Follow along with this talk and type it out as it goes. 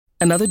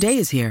Another day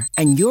is here,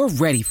 and you're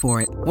ready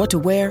for it. What to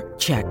wear?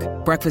 Check.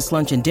 Breakfast,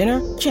 lunch, and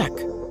dinner? Check.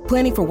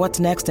 Planning for what's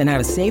next and how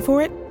to save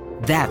for it?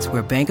 That's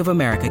where Bank of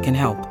America can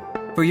help.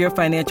 For your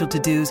financial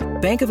to-dos,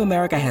 Bank of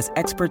America has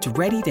experts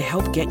ready to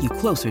help get you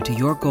closer to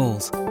your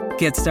goals.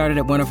 Get started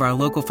at one of our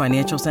local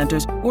financial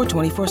centers or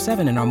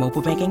 24/7 in our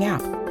mobile banking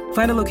app.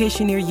 Find a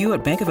location near you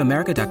at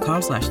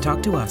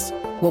bankofamerica.com/talktous.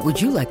 What would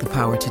you like the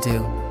power to do?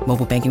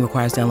 Mobile banking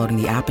requires downloading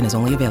the app and is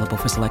only available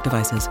for select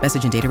devices.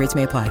 Message and data rates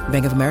may apply.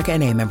 Bank of America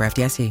N.A., member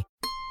FDIC.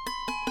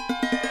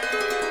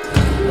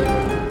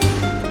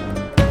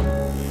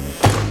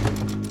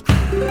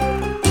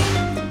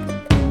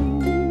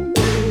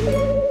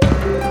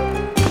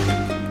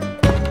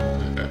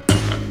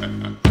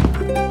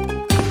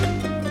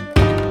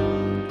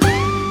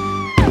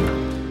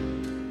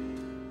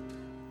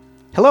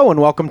 Hello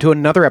and welcome to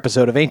another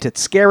episode of Ain't It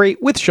Scary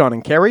with Sean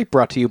and Carrie,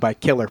 brought to you by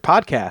Killer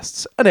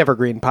Podcasts, an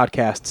Evergreen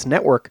Podcasts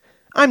network.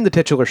 I'm the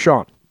titular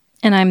Sean.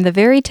 And I'm the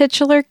very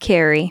titular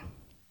Carrie.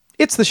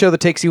 It's the show that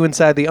takes you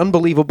inside the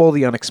unbelievable,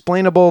 the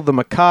unexplainable, the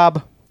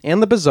macabre,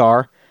 and the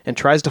bizarre, and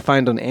tries to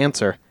find an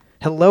answer.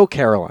 Hello,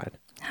 Caroline.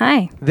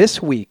 Hi.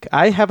 This week,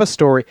 I have a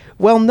story,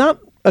 well, not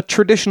a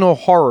traditional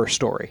horror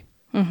story.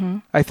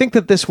 I think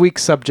that this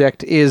week's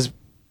subject is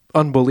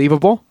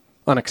unbelievable,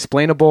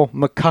 unexplainable,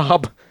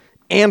 macabre,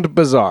 and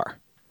bizarre.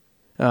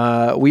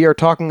 We are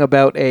talking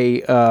about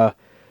this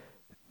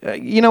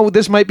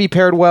might be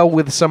paired well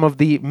with some of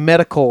the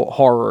medical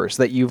horrors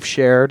that you've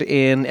shared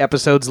in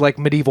episodes like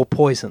Medieval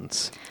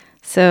Poisons.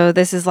 So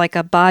this is like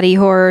a body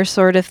horror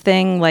sort of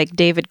thing, like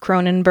David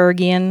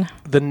Cronenbergian.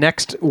 The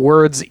next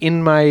words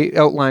in my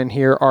outline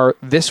here are,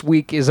 this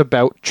week is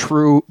about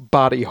true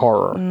body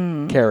horror,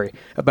 Carrie.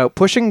 About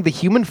pushing the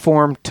human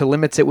form to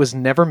limits it was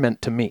never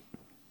meant to meet.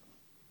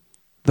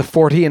 The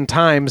Fortean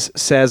Times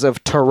says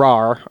of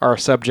Tarrare, our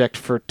subject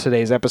for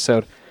today's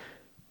episode,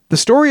 the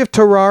story of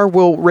Tarrare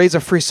will raise a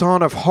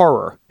frisson of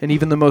horror in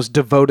even the most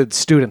devoted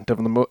student of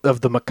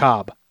the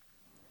macabre.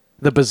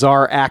 The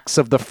bizarre acts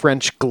of the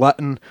French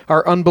glutton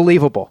are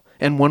unbelievable,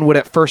 and one would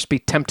at first be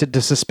tempted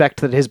to suspect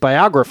that his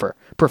biographer,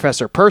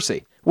 Professor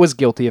Percy, was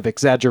guilty of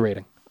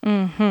exaggerating.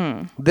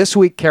 This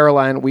week,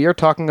 Caroline, we are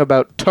talking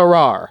about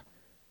Tarrare,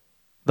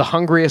 the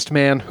hungriest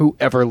man who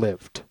ever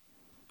lived.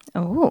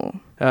 Oh.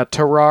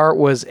 Tarrare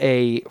was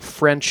a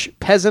French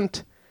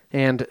peasant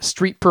and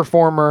street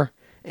performer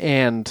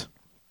and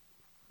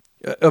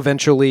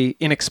eventually,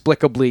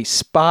 inexplicably,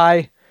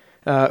 spy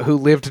who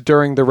lived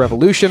during the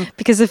Revolution.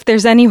 Because if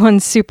there's anyone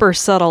super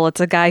subtle, it's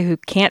a guy who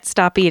can't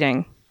stop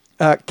eating.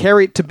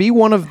 Carrie, to be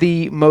one of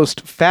the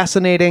most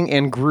fascinating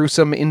and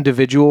gruesome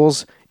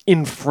individuals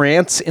in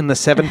France in the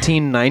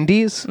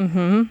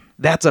 1790s,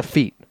 that's a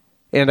feat.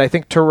 And I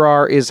think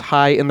Tarrare is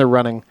high in the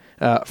running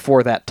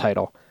for that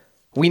title.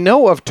 We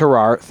know of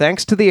Tarrare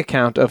thanks to the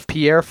account of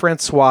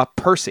Pierre-François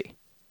Percy,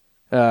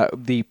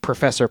 the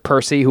Professor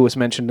Percy who was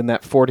mentioned in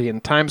that Fortean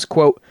Times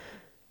quote.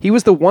 He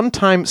was the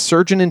one-time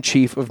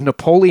surgeon-in-chief of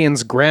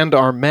Napoleon's Grande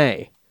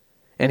Armée,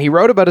 and he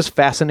wrote about his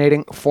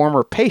fascinating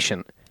former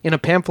patient in a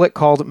pamphlet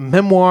called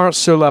Memoir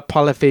sur la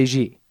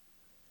polyphagie,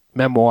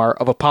 Memoir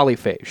of a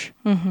Polyphage.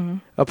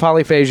 A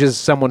polyphage is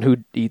someone who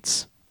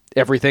eats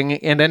everything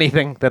and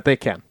anything that they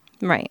can.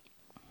 Right.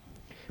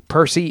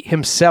 Percy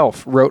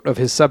himself wrote of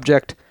his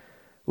subject,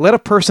 let a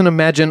person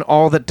imagine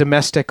all that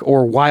domestic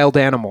or wild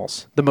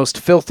animals, the most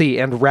filthy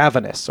and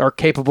ravenous, are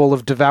capable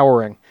of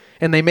devouring,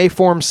 and they may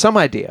form some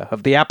idea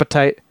of the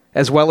appetite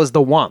as well as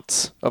the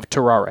wants of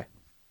Tarrare.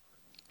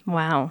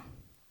 Wow.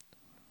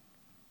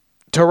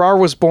 Tarrare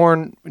was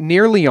born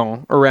near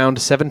Lyon around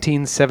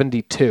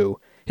 1772.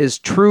 His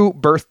true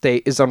birth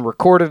date is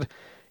unrecorded,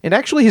 and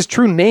actually his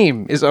true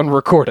name is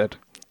unrecorded.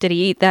 Did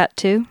he eat that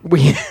too?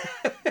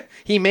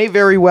 He may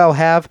very well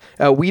have.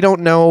 We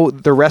don't know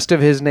the rest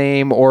of his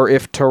name, or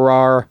if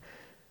Tarrare,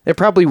 it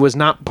probably was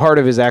not part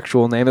of his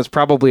actual name. It's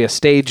probably a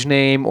stage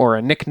name or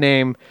a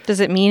nickname. Does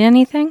it mean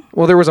anything?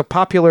 Well, there was a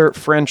popular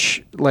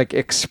French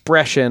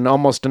expression,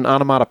 almost an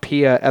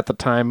onomatopoeia at the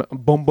time.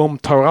 Boum boum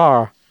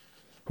Tarrare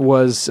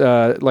was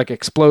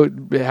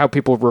how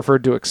people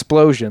referred to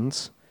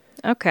explosions.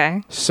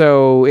 Okay.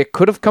 So it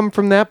could have come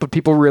from that, but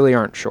people really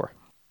aren't sure.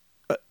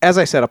 As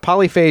I said, a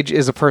polyphage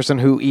is a person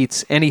who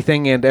eats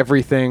anything and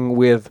everything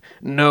with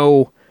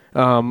no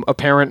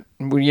apparent,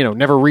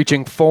 never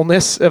reaching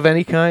fullness of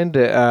any kind.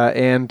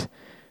 And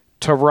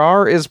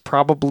Tarrare is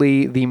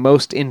probably the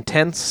most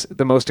intense,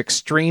 the most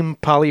extreme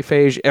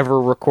polyphage ever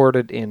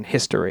recorded in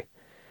history.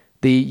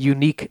 The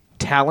unique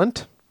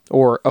talent,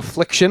 or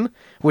affliction,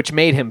 which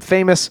made him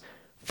famous,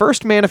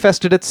 first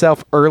manifested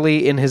itself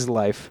early in his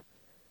life,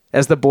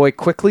 as the boy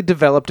quickly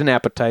developed an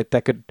appetite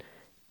that could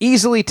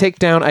easily take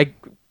down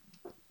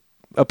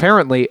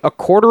apparently a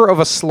quarter of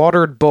a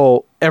slaughtered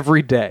bull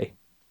every day.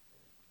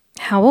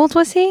 How old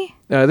was he?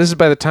 This is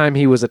by the time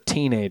he was a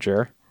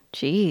teenager.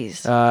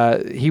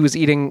 Jeez. He was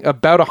eating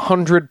about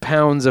 100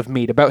 pounds of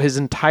meat, about his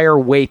entire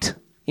weight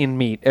in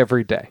meat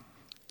every day.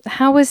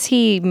 How was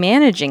he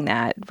managing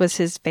that? Was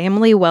his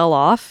family well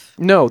off?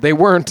 No, they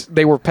weren't.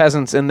 They were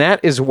peasants, and that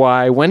is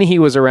why when he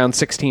was around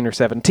 16 or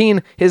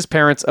 17, his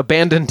parents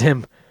abandoned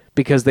him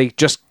because they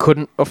just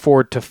couldn't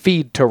afford to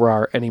feed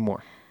Tarrare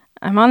anymore.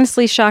 I'm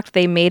honestly shocked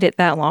they made it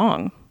that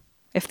long,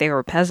 if they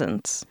were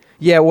peasants.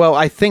 Yeah, well,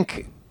 I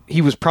think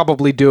he was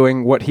probably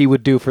doing what he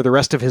would do for the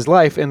rest of his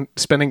life and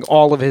spending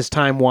all of his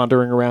time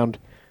wandering around,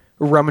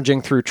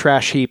 rummaging through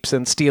trash heaps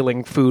and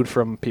stealing food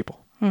from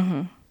people.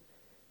 Mm-hmm.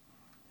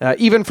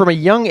 Even from a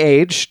young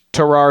age,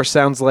 Tarrare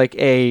sounds like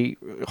a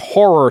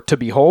horror to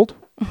behold.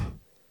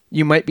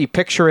 You might be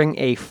picturing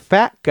a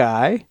fat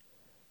guy,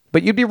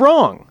 but you'd be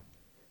wrong.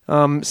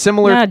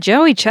 Similar.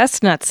 Joey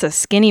Chestnut's a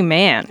skinny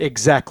man.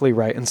 Exactly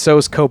right, and so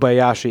is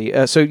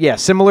Kobayashi.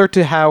 Similar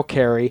to how,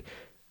 Carrie,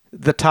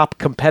 the top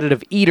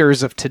competitive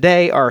eaters of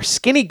today are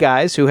skinny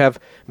guys who have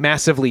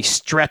massively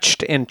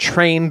stretched and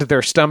trained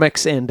their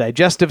stomachs and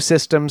digestive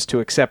systems to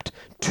accept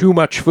too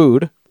much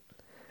food.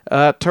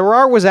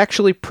 Tarrare was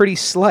actually pretty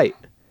slight.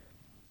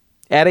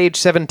 At age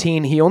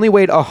 17, he only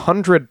weighed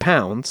 100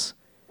 pounds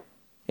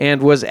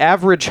and was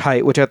average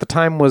height, which at the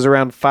time was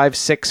around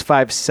 5'6",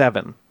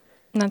 5'7".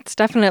 That's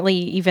definitely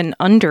even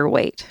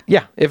underweight.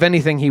 Yeah, if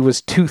anything, he was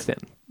too thin.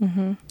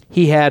 Mm-hmm.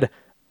 He had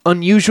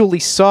unusually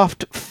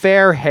soft,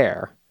 fair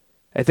hair.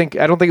 I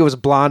don't think it was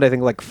blonde, I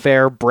think like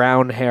fair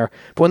brown hair.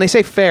 But when they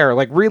say fair,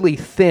 like really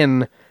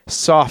thin,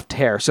 soft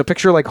hair. So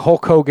picture like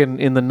Hulk Hogan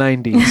in the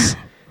 90s.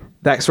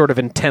 That sort of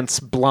intense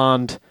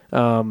blonde.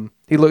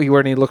 He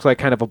looked like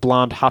kind of a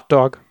blonde hot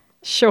dog.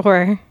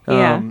 Sure.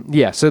 Yeah.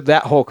 Yeah. So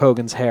that Hulk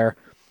Hogan's hair.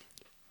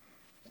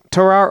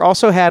 Tarrare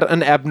also had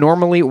an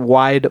abnormally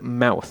wide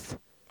mouth,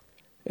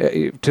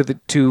 to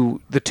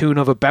the tune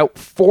of about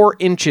 4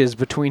 inches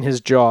between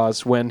his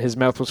jaws when his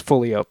mouth was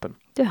fully open.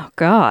 Oh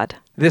God.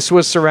 This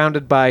was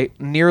surrounded by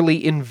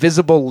nearly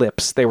invisible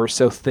lips. They were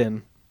so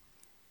thin.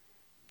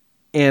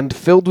 And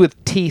filled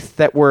with teeth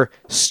that were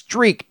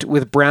streaked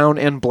with brown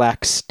and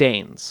black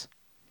stains.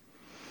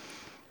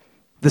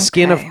 The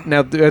skin of...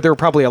 Now, there were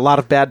probably a lot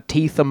of bad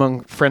teeth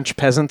among French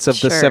peasants of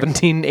the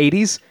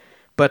 1780s,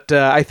 but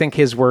I think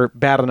his were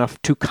bad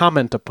enough to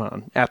comment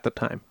upon at the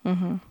time.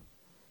 Mm-hmm.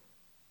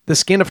 The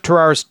skin of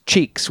Tarrare's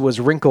cheeks was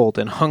wrinkled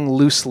and hung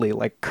loosely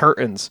like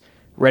curtains,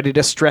 ready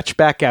to stretch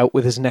back out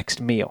with his next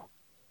meal.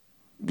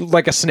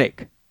 Like a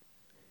snake.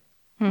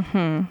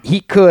 Mm-hmm.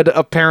 He could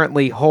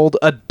apparently hold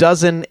a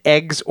dozen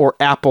eggs or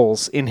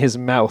apples in his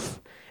mouth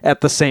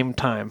at the same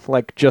time,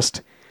 like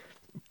just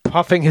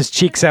puffing his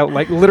cheeks out,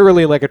 like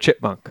literally like a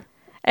chipmunk.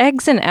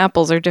 Eggs and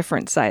apples are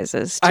different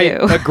sizes too.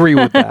 I agree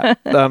with that.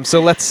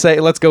 So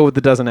let's go with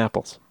the dozen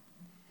apples.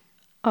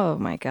 Oh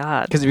my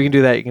God! Because if you can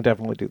do that, you can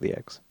definitely do the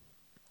eggs.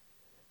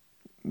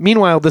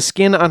 Meanwhile, the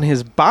skin on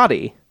his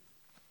body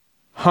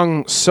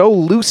hung so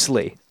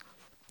loosely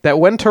that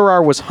when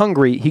Tarrare was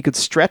hungry, he could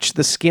stretch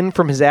the skin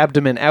from his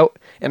abdomen out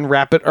and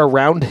wrap it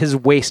around his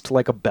waist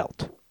like a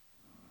belt.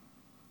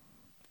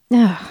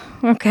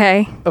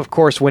 Okay. Of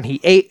course, when he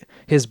ate,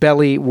 his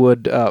belly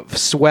would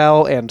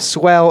swell and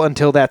swell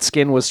until that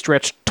skin was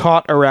stretched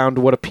taut around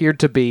what appeared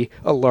to be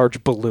a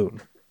large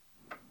balloon.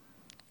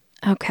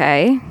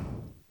 Okay.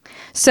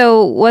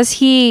 So was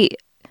he...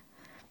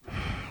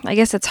 I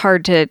guess it's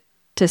hard to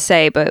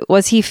say, but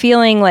was he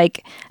feeling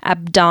like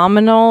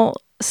abdominal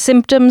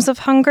symptoms of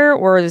hunger,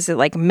 or is it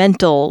like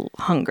mental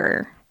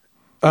hunger?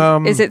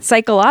 Is it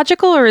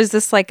psychological, or is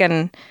this like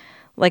an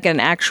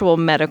actual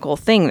medical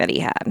thing that he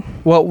had?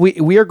 Well,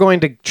 we are going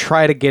to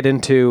try to get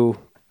into.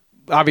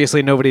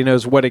 Obviously, nobody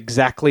knows what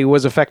exactly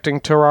was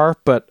affecting Tarrare,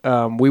 but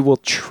we will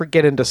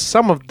get into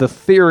some of the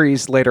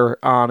theories later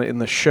on in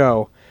the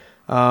show.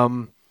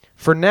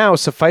 For now,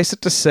 suffice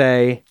it to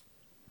say,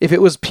 if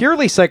it was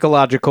purely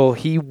psychological,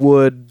 he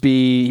wouldn't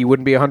be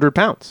 100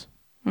 pounds.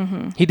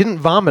 Mm-hmm. He didn't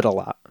vomit a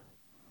lot.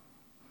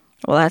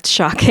 Well, that's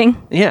shocking.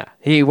 Yeah,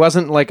 he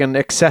wasn't like an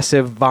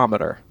excessive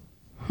vomiter.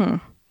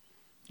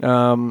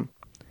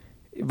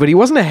 But he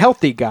wasn't a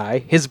healthy guy.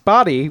 His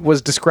body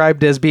was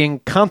described as being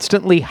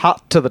constantly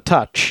hot to the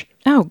touch.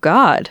 Oh,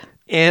 God.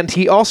 And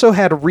he also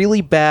had really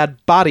bad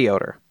body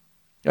odor.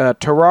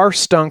 Tarrare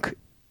stunk,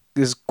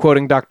 this is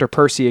quoting Dr.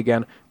 Percy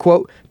again,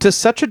 quote, to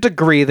such a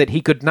degree that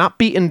he could not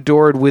be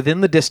endured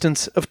within the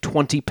distance of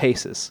 20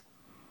 paces.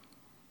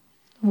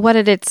 What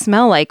did it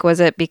smell like? Was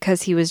it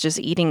because he was just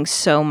eating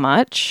so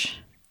much?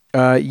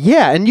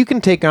 Yeah, and you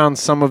can take on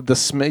some of the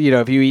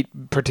if you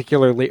eat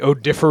particularly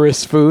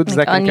odoriferous foods,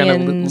 like that can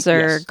onions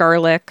or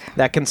garlic,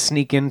 that can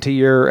sneak into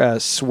your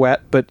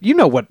sweat. But you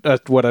know what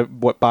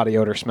body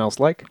odor smells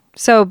like.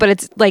 So, but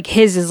it's like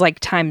his is like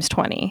times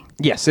 20.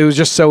 Yes, it was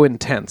just so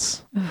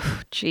intense.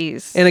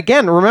 Jeez. And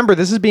again, remember,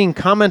 this is being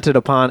commented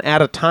upon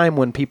at a time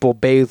when people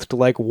bathed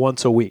like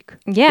once a week.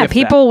 Yeah,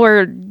 people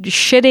were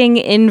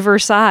shitting in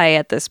Versailles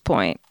at this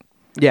point.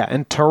 Yeah,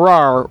 and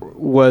Tarrare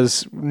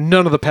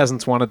none of the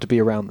peasants wanted to be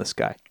around this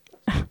guy.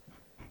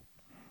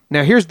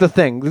 Now, here's the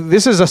thing.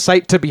 This is a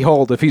sight to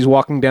behold if he's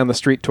walking down the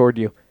street toward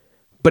you.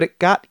 But it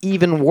got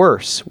even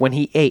worse when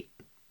he ate.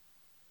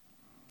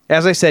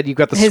 As I said, you've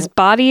got his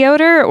body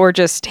odor or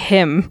just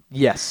him?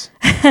 Yes.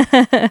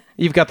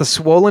 You've got the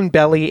swollen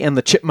belly and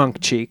the chipmunk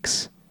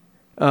cheeks.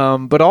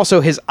 But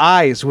also his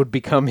eyes would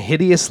become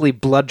hideously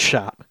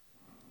bloodshot.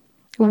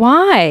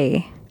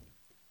 Why?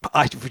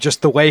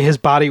 Just the way his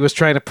body was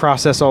trying to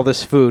process all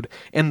this food.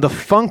 And the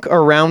funk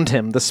around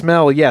him, the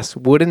smell, yes,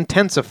 would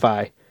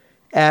intensify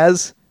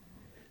as,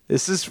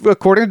 this is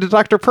according to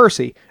Dr.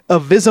 Percy, a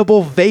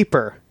visible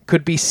vapor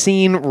could be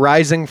seen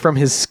rising from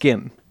his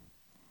skin.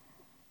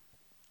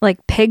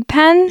 Like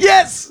Pigpen?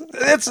 Yes!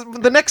 That's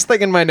the next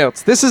thing in my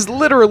notes. This is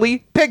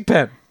literally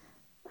Pigpen.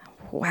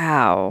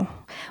 Wow.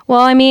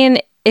 Well, I mean,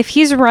 if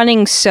he's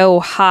running so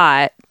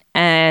hot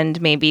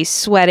and maybe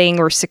sweating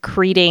or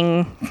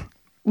secreting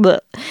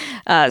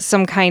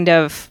some kind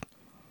of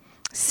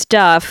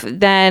stuff,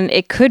 then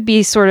it could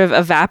be sort of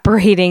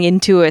evaporating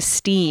into a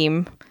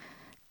steam.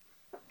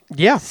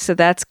 Yeah. So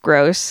that's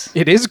gross.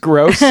 It is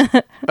gross.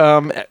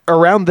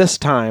 Around this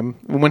time,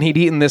 when he'd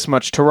eaten this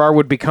much, Tarrare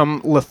would become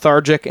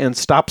lethargic and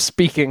stop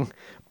speaking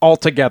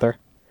altogether.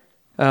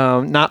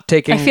 Not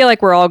taking... I feel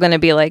like we're all going to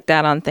be like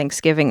that on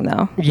Thanksgiving,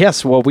 though.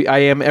 Yes, well, I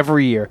am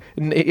every year.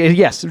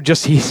 Yes,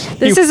 just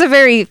This is a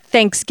very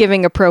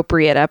Thanksgiving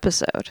appropriate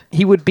episode.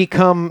 He would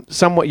become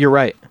somewhat... You're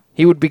right.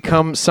 He would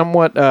become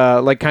somewhat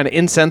like kind of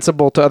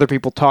insensible to other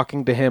people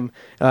talking to him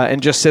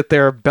and just sit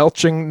there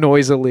belching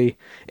noisily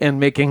and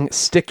making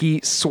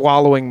sticky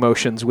swallowing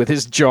motions with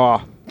his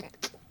jaw.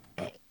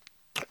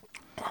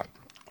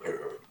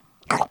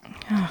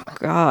 Oh,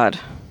 God.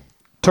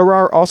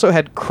 Tarrare also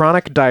had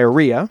chronic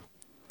diarrhea.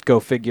 Go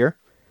figure.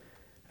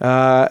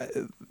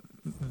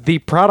 The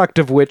product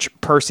of which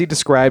Percy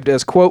described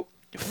as, quote,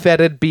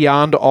 fetid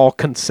beyond all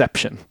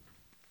conception.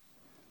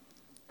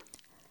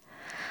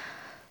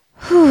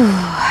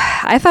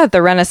 I thought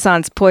the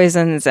Renaissance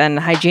poisons and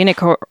hygienic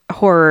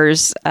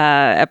horrors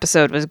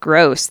episode was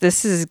gross.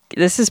 This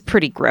is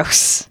pretty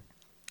gross.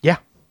 Yeah.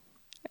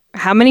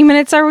 How many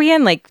minutes are we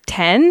in? Like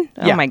 10?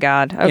 Yeah. Oh my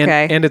God.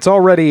 Okay. And it's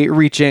already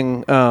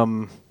reaching,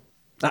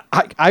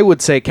 I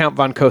would say, Count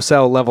von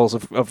Cosel levels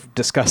of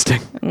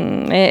disgusting.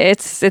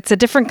 It's a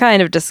different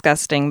kind of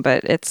disgusting,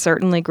 but it's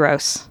certainly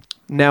gross.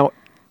 Now,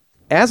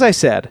 as I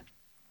said,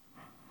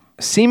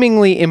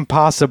 seemingly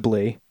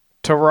impossibly,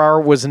 Tarrare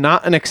was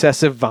not an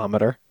excessive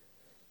vomiter,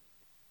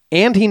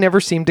 and he never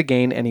seemed to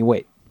gain any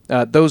weight.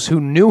 Those who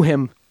knew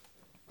him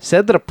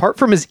said that apart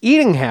from his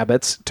eating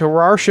habits,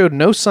 Tarrare showed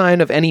no sign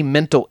of any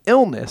mental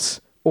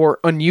illness or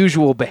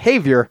unusual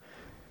behavior,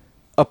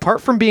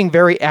 apart from being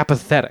very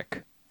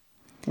apathetic,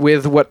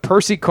 with what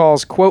Percy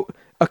calls, quote,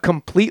 a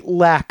complete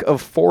lack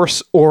of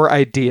force or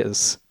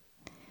ideas.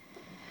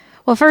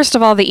 Well, first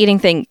of all, the eating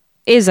thing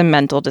is a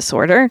mental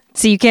disorder.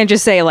 So you can't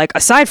just say, like,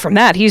 aside from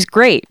that, he's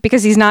great,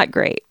 because he's not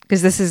great.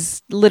 Because this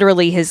is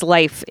literally his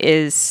life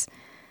is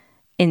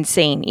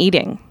insane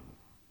eating.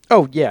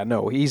 Oh, yeah,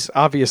 no, he's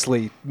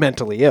obviously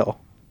mentally ill.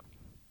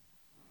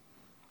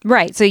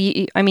 Right. So,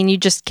 you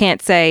just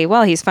can't say,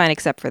 well, he's fine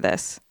except for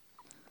this.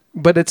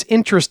 But it's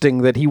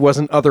interesting that he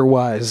wasn't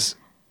otherwise...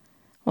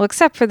 Well,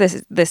 except for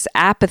this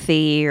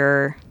apathy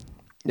or...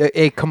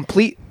 A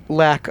complete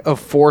lack of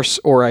force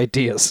or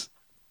ideas.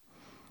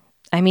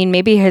 I mean,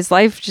 maybe his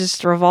life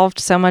just revolved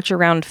so much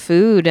around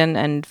food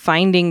and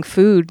finding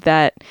food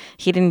that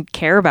he didn't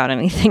care about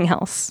anything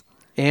else.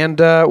 And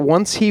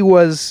once he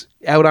was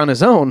out on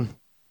his own,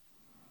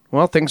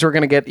 well, things were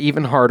going to get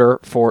even harder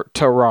for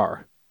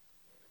Tarrare.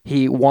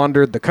 He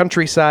wandered the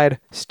countryside,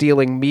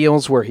 stealing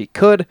meals where he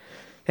could,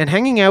 and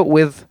hanging out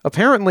with,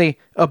 apparently,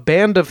 a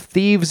band of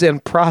thieves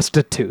and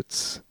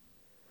prostitutes.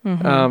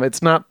 Mm-hmm.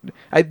 It's not...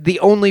 the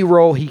only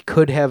role he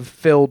could have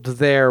filled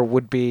there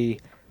would be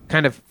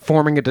kind of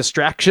forming a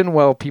distraction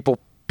while people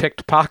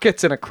picked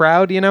pockets in a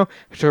crowd, you know?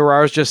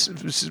 Tarrare's just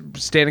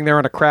standing there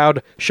in a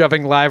crowd,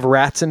 shoving live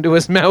rats into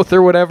his mouth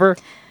or whatever.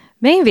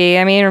 Maybe.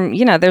 I mean,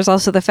 there's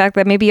also the fact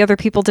that maybe other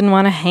people didn't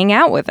want to hang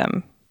out with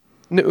him.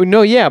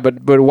 No, yeah,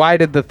 but why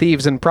did the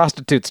thieves and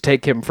prostitutes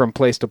take him from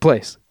place to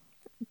place?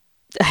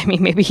 I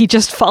mean, maybe he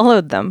just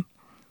followed them.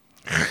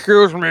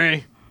 Excuse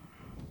me.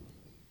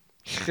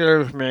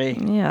 Excuse me.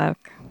 Yeah.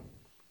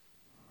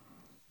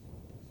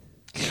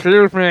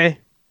 Excuse me.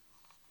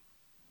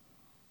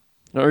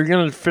 Are you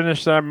going to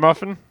finish that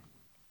muffin?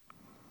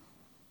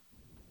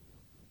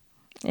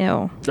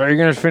 Ew. Are you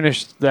going to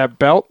finish that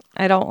belt?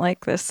 I don't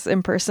like this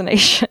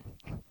impersonation.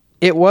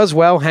 It was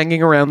while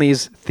hanging around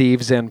these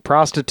thieves and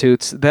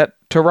prostitutes that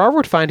Tarrare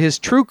would find his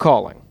true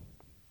calling.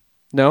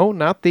 No,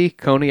 not the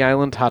Coney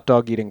Island hot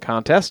dog eating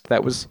contest.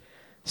 That was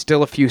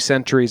still a few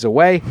centuries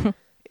away.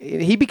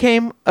 He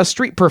became a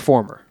street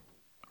performer.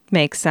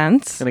 Makes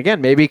sense. And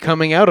again, maybe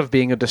coming out of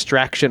being a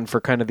distraction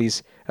for kind of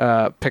these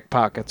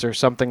pickpockets or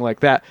something like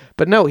that.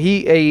 But no,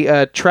 he,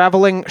 a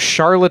traveling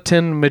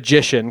charlatan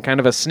magician, kind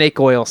of a snake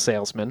oil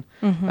salesman,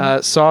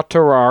 saw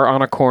Tarrare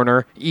on a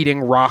corner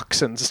eating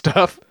rocks and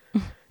stuff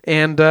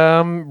and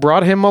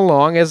brought him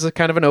along as a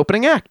kind of an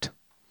opening act.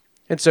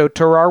 And so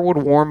Tarrare would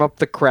warm up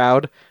the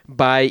crowd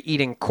by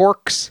eating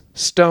corks,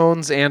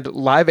 stones, and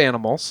live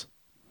animals.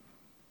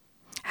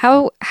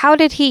 How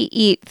did he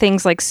eat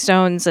things like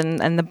stones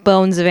and the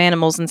bones of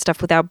animals and stuff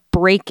without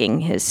breaking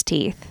his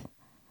teeth?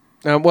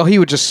 Well, he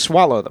would just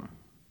swallow them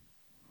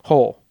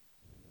whole.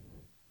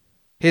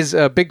 His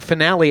big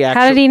finale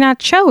actually... How did he not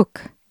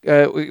choke?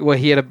 Well,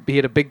 he had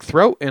a big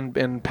throat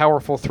and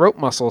powerful throat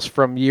muscles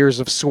from years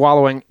of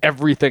swallowing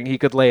everything he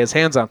could lay his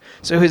hands on.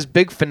 So his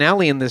big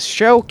finale in this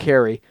show,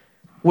 Carrie,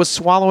 was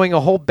swallowing a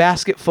whole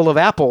basket full of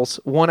apples,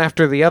 one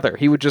after the other.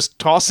 He would just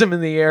toss them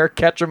in the air,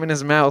 catch them in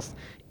his mouth,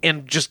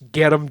 and just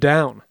get them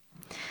down.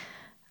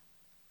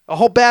 A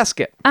whole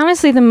basket.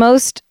 Honestly, the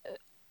most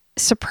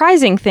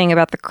surprising thing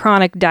about the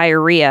chronic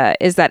diarrhea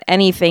is that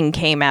anything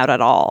came out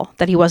at all,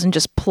 that he wasn't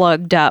just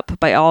plugged up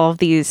by all of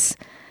these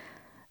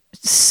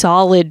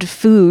solid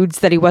foods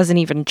that he wasn't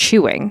even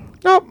chewing.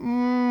 Oh,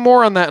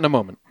 more on that in a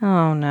moment.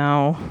 Oh,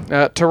 no.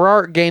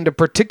 Tarrare gained a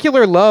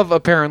particular love,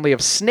 apparently,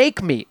 of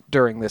snake meat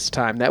during this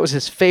time. That was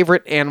his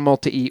favorite animal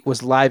to eat,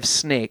 was live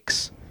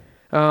snakes.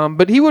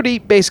 But he would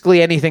eat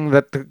basically anything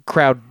that the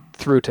crowd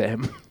threw to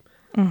him.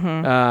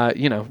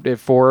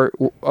 For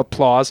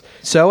applause.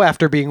 So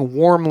after being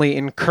warmly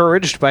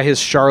encouraged by his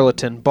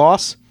charlatan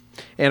boss,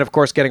 and of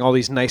course getting all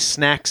these nice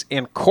snacks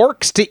and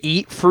corks to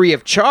eat free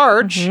of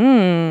charge,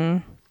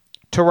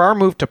 Tarrare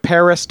moved to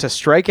Paris to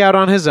strike out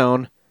on his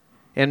own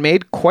and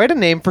made quite a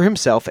name for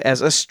himself as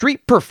a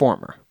street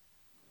performer.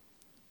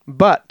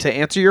 But to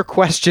answer your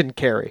question,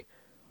 Carrie,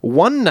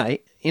 one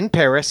night in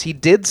Paris he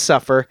did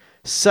suffer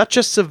such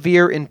a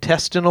severe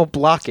intestinal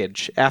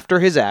blockage after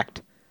his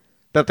act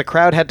that the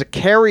crowd had to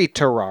carry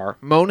Tarrare,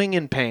 moaning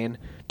in pain,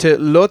 to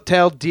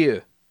l'Hôtel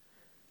Dieu,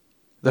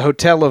 the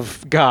Hotel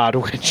of God,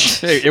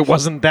 which it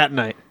wasn't that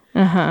night,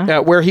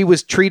 where he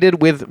was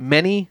treated with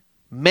many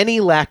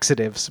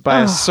laxatives by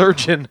a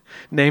surgeon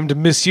named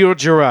Monsieur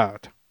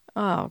Gerard.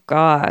 Oh,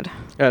 God.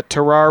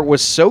 Tarrare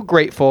was so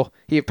grateful,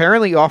 he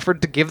apparently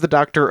offered to give the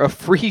doctor a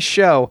free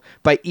show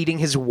by eating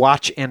his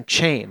watch and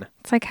chain.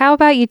 It's like, how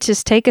about you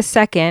just take a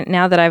second,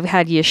 now that I've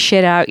had you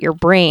shit out your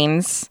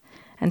brains,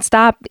 and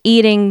stop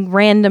eating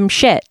random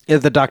shit.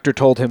 The doctor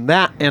told him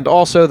that, and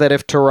also that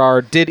if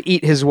Tarrare did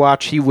eat his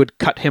watch, he would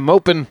cut him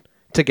open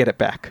to get it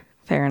back.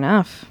 Fair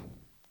enough.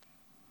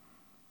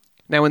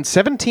 Now, in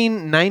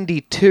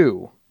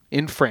 1792,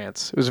 in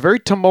France, it was a very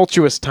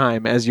tumultuous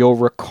time, as you'll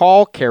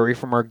recall, Carrie,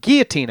 from our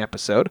guillotine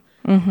episode.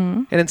 And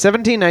in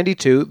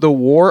 1792, the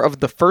War of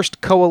the First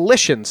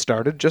Coalition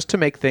started, just to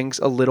make things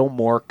a little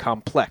more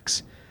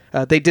complex.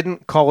 They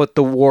didn't call it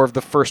the War of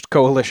the First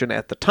Coalition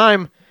at the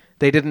time.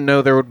 They didn't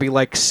know there would be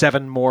like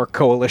 7 more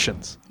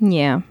coalitions.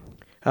 Yeah.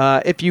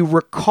 If you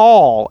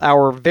recall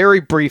our very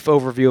brief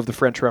overview of the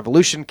French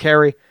Revolution,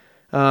 Carrie,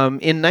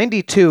 in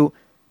 92,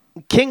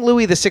 King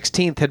Louis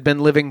XVI had been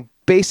living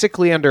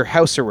basically under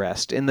house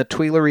arrest in the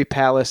Tuileries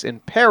Palace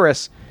in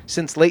Paris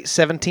since late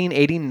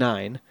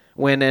 1789,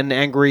 when an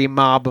angry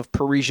mob of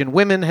Parisian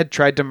women had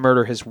tried to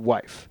murder his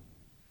wife.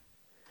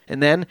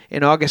 And then,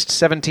 in August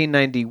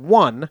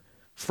 1791...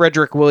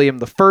 Frederick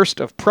William I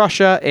of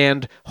Prussia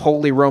and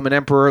Holy Roman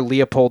Emperor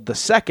Leopold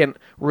II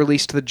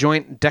released the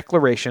joint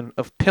Declaration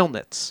of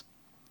Pillnitz,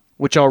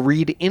 which I'll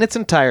read in its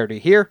entirety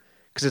here,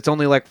 because it's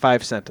only like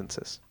 5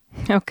 sentences.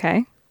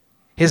 Okay.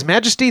 His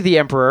Majesty the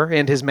Emperor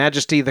and His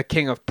Majesty the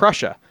King of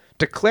Prussia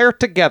declare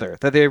together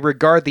that they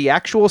regard the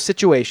actual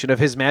situation of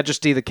His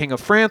Majesty the King of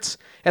France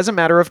as a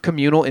matter of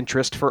communal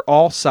interest for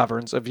all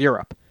sovereigns of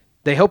Europe.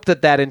 They hope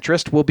that that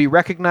interest will be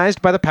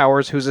recognized by the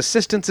powers whose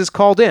assistance is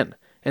called in,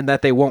 and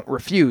that they won't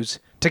refuse,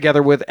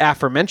 together with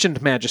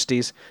aforementioned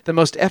majesties, the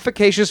most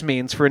efficacious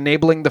means for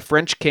enabling the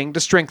French king to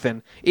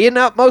strengthen, in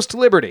utmost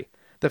liberty,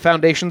 the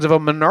foundations of a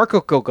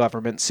monarchical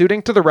government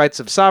suiting to the rights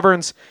of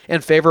sovereigns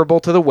and favorable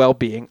to the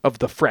well-being of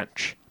the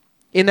French.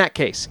 In that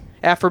case,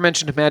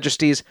 aforementioned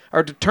majesties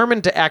are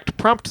determined to act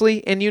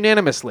promptly and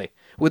unanimously,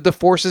 with the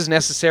forces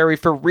necessary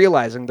for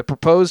realizing the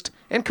proposed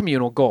and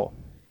communal goal.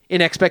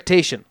 In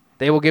expectation,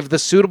 they will give the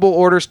suitable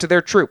orders to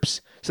their troops,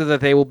 so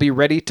that they will be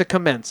ready to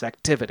commence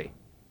activity.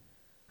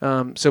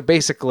 So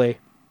basically,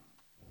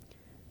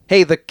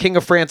 hey, the King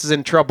of France is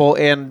in trouble,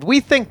 and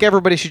we think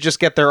everybody should just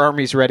get their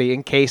armies ready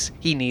in case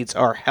he needs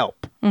our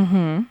help.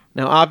 Now,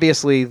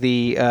 obviously,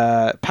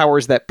 the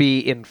powers that be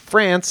in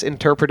France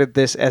interpreted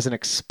this as an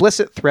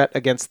explicit threat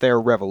against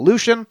their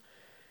revolution,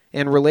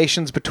 and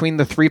relations between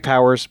the 3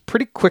 powers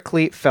pretty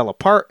quickly fell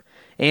apart,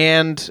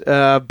 and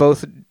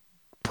both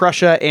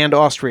Prussia and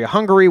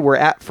Austria-Hungary were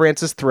at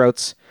France's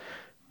throats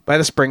by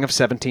the spring of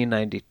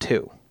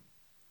 1792.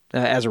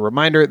 As a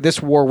reminder,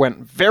 this war went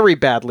very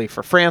badly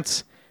for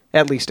France,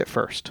 at least at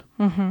first.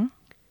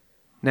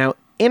 Now,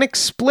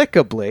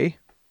 inexplicably,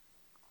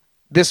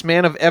 this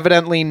man of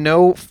evidently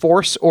no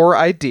force or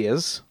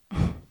ideas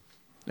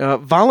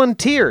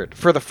volunteered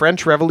for the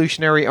French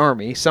Revolutionary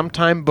Army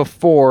sometime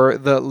before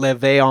the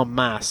levée en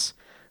masse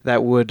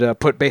that would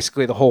put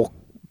basically the whole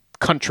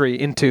country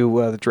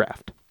into the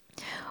draft.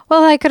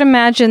 Well, I could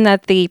imagine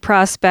that the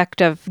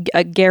prospect of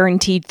a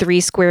guaranteed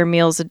 3 square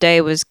meals a day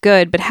was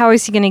good, but how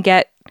is he going to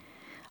get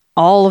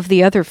all of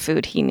the other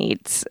food he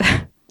needs?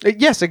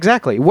 Yes,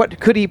 exactly. What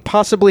could he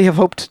possibly have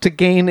hoped to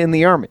gain in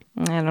the army?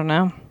 I don't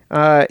know.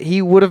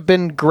 he would have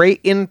been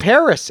great in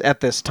Paris at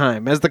this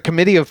time. As the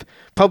Committee of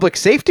Public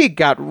Safety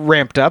got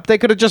ramped up, they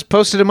could have just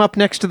posted him up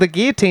next to the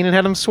guillotine and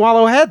had him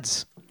swallow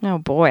heads. Oh,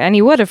 boy. And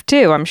he would have,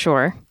 too, I'm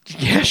sure.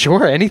 Yeah,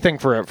 sure. Anything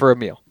for a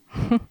meal.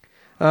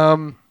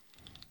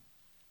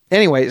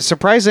 Anyway,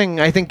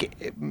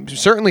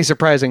 certainly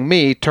surprising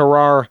me,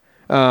 Tarrare,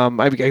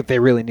 they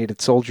really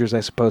needed soldiers,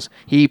 I suppose.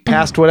 He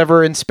passed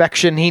whatever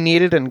inspection he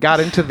needed and got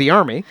into the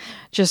army.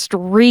 Just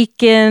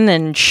reeking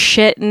and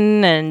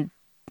shitting and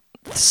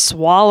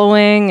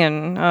swallowing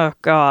and, oh,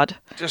 God.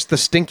 Just the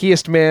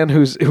stinkiest man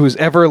who's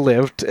ever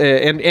lived,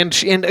 and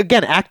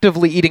again,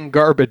 actively eating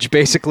garbage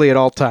basically at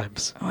all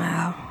times.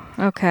 Wow.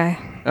 Okay.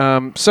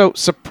 So,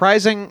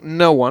 surprising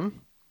no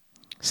one,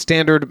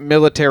 standard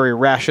military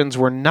rations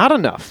were not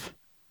enough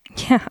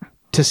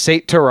to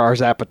sate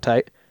Tarrare's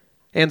appetite.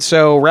 And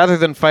so, rather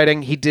than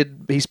fighting,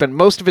 he spent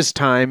most of his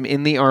time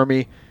in the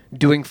army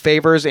doing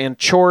favors and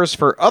chores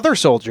for other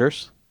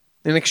soldiers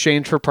in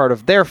exchange for part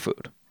of their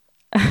food.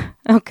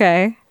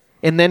 Okay.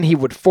 And then he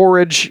would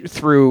forage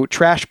through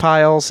trash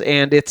piles,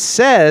 and it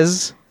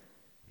says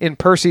in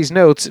Percy's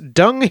notes,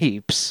 dung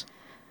heaps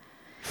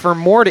for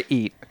more to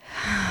eat.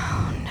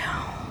 Oh,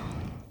 no.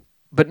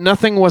 But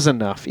nothing was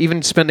enough,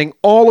 even spending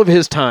all of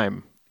his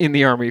time in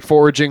the army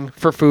foraging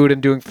for food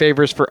and doing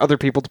favors for other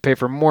people to pay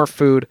for more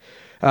food.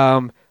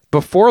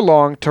 Before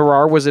long,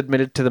 Tarrare was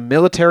admitted to the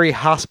military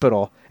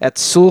hospital at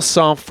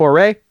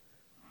Soultz-en-Forêt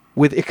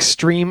with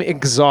extreme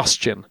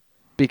exhaustion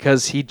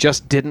because he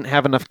just didn't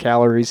have enough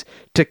calories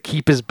to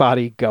keep his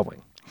body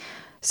going.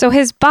 So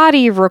his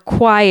body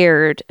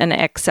required an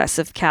excess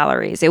of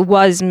calories. It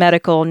was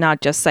medical, not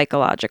just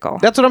psychological.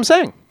 That's what I'm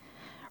saying.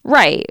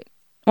 Right.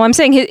 Well, I'm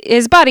saying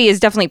his body is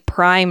definitely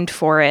primed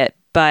for it,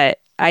 but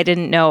I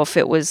didn't know if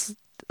it was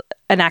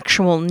an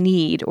actual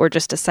need or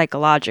just a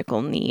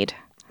psychological need.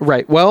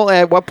 Right. Well,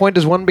 at what point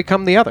does one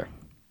become the other?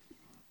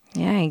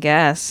 Yeah, I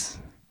guess.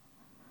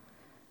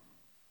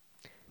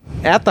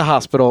 At the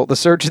hospital, the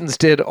surgeons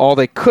did all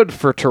they could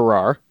for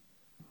Tarrare,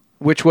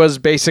 which was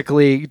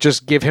basically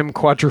just give him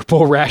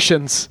quadruple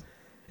rations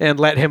and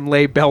let him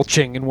lay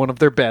belching in one of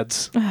their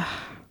beds.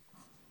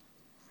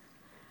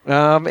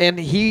 And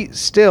he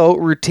still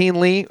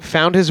routinely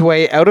found his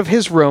way out of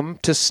his room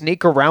to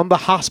sneak around the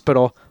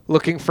hospital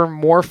looking for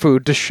more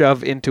food to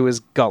shove into his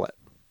gullet.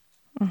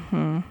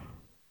 Mm-hmm.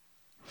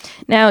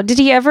 Now, did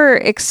he ever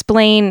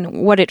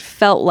explain what it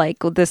felt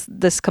like with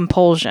this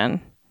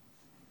compulsion?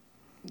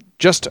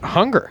 Just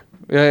hunger.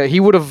 He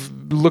would have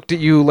looked at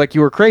you like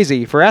you were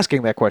crazy for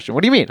asking that question.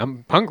 What do you mean?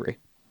 I'm hungry.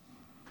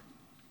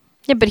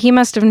 Yeah, but he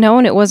must have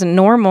known it wasn't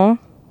normal.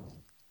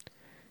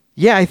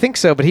 Yeah, I think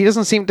so, but he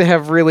doesn't seem to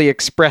have really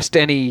expressed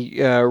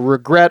any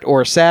regret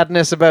or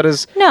sadness about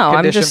his condition.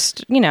 I'm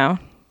just,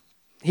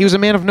 He was a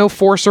man of no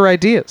force or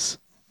ideas.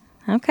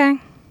 Okay.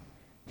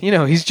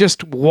 He's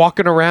just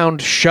walking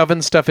around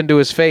shoving stuff into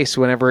his face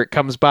whenever it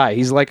comes by.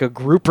 He's like a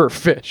grouper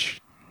fish.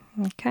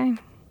 Okay.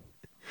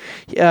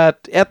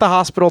 At the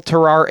hospital,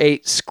 Tarrare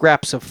ate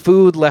scraps of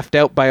food left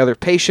out by other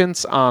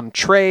patients on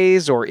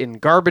trays or in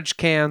garbage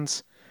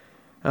cans.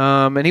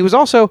 And he was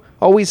also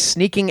always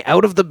sneaking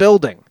out of the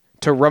building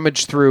to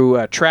rummage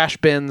through trash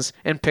bins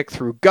and pick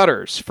through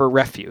gutters for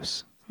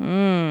refuse.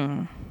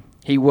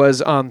 He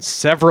was on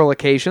several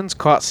occasions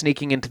caught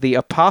sneaking into the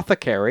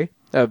apothecary,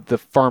 the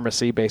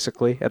pharmacy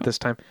basically at this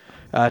time,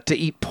 to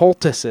eat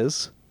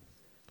poultices,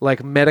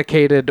 like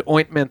medicated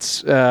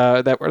ointments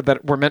that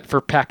were meant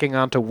for packing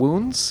onto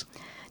wounds.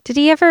 Did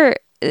he ever...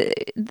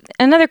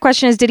 another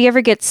question is, did he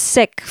ever get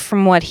sick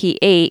from what he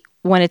ate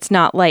when it's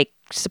not,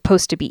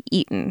 supposed to be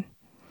eaten?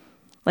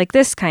 Like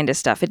this kind of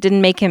stuff. It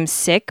didn't make him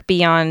sick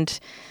beyond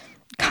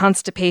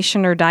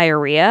constipation or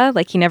diarrhea?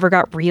 Like he never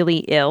got really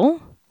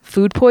ill?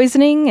 Food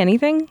poisoning?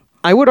 Anything?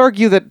 I would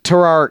argue that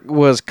Tarrare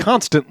was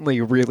constantly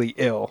really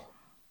ill.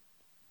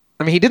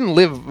 I mean, he didn't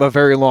live a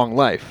very long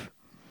life.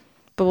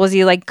 But was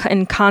he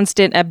in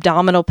constant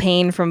abdominal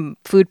pain from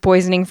food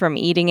poisoning from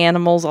eating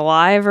animals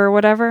alive or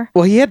whatever?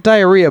 Well, he had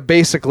diarrhea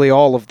basically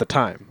all of the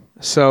time.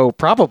 So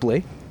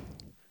probably.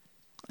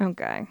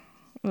 Okay.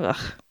 Ugh.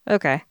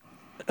 Okay.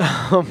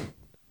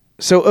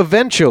 So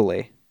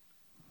eventually,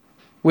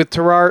 with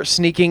Tarrare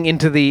sneaking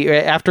into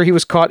after he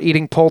was caught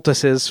eating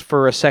poultices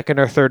for a second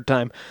or third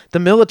time, the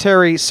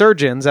military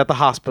surgeons at the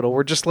hospital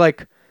were just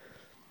like,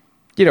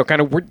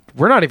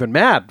 we're not even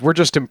mad. We're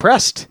just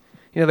impressed.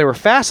 They were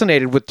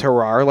fascinated with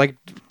Tarrare. Like,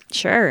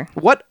 sure.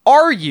 What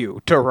are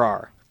you,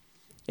 Tarrare?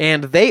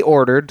 And they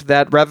ordered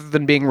that rather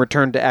than being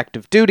returned to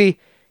active duty,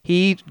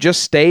 he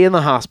just stay in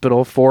the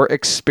hospital for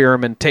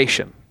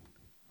experimentation.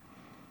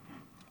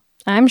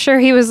 I'm sure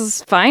he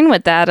was fine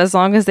with that as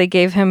long as they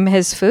gave him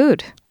his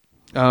food.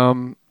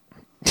 And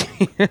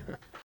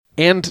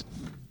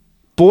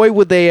boy,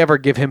 would they ever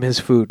give him his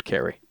food,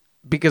 Carrie.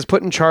 Because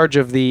put in charge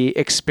of the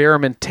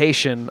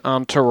experimentation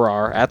on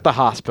Tarrare at the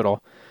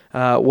hospital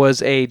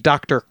was a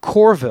Dr.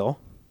 Corville,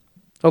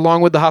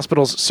 along with the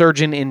hospital's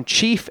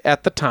surgeon-in-chief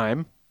at the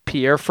time,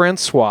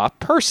 Pierre-Francois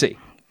Percy.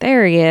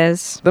 There he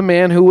is. The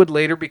man who would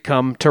later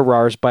become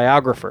Tarrare's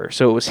biographer.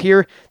 So it was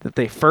here that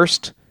they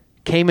first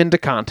came into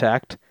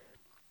contact.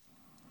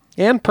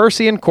 And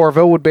Percy and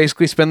Corvo would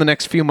basically spend the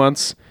next few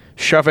months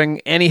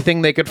shoving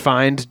anything they could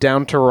find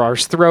down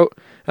Tarrare's throat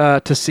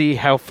to see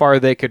how far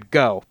they could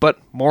go. But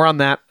more on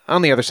that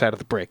on the other side of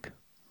the break.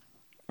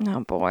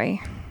 Oh, boy.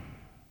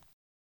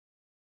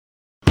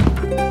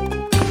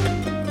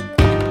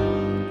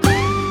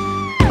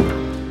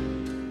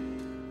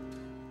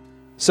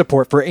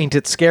 Support for Ain't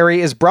It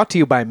Scary is brought to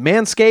you by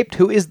Manscaped,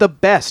 who is the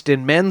best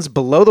in men's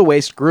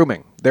below-the-waist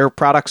grooming. Their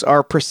products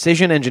are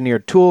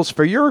precision-engineered tools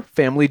for your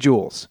family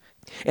jewels.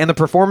 And the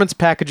Performance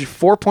Package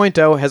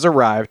 4.0 has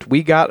arrived.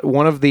 We got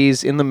one of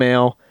these in the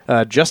mail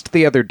just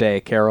the other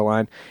day,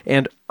 Caroline.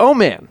 And oh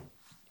man,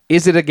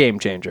 is it a game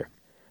changer.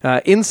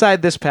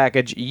 Inside this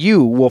package,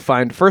 you will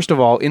find, first of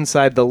all,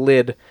 inside the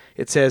lid,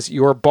 it says,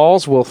 "Your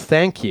balls will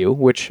thank you,"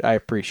 which I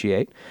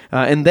appreciate.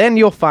 And then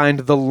you'll find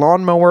the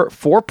Lawnmower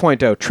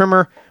 4.0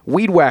 trimmer,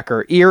 Weed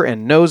Whacker ear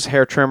and nose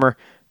hair trimmer,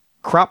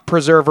 Crop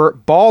Preserver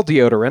ball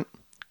deodorant,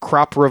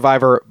 Crop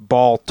Reviver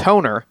ball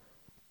toner,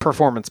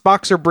 Performance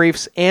boxer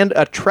briefs, and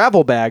a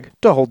travel bag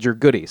to hold your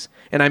goodies.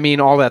 And I mean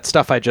all that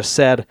stuff I just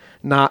said,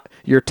 not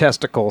your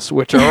testicles,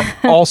 which are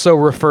also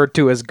referred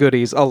to as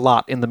goodies a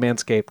lot in the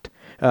Manscaped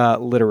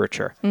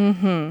literature.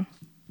 Mm-hmm.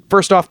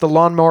 First off, the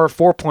Lawnmower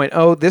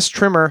 4.0. This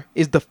trimmer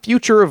is the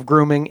future of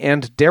grooming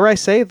and, dare I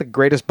say, the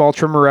greatest ball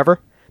trimmer ever.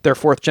 Their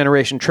 4th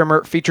generation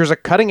trimmer features a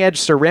cutting-edge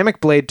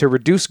ceramic blade to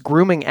reduce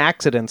grooming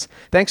accidents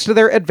thanks to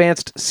their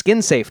advanced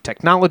skin-safe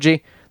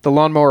technology. The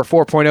Lawnmower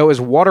 4.0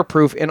 is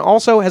waterproof and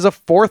also has a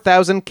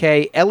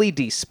 4000K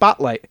LED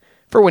spotlight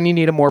for when you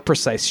need a more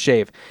precise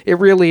shave. It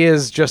really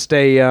is just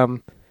a,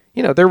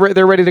 they're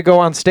ready to go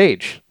on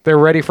stage. They're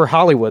ready for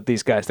Hollywood,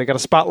 these guys. They got a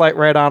spotlight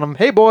right on them.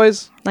 Hey,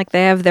 boys. Like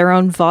they have their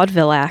own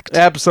vaudeville act.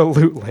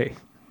 Absolutely.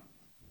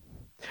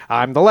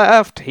 I'm the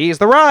left. He's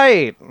the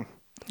right.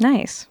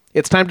 Nice.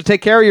 It's time to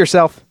take care of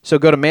yourself. So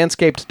go to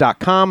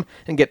manscaped.com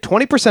and get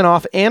 20%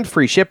 off and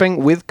free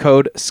shipping with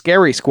code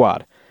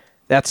SCARYSQUAD.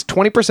 That's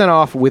 20%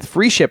 off with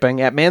free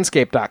shipping at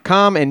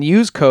manscaped.com and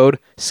use code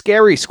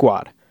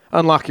SCARYSQUAD.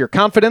 Unlock your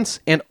confidence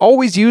and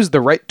always use the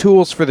right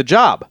tools for the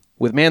job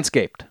with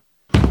Manscaped.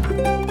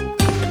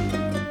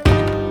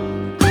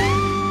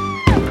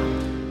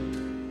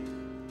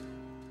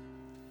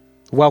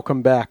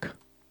 Welcome back.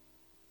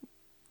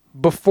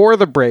 Before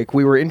the break,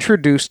 we were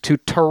introduced to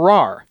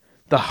Tarrare,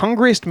 the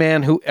hungriest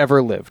man who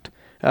ever lived.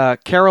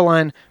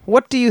 Caroline,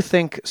 what do you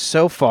think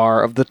so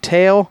far of the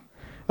tale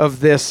of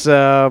this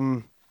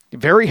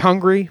very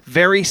hungry,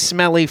 very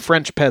smelly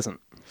French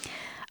peasant?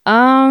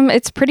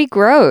 It's pretty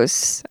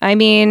gross. I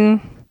mean,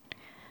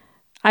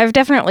 I've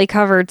definitely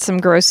covered some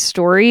gross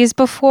stories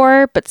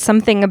before, but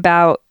something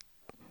about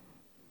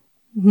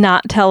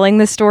not telling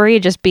the story,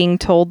 just being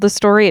told the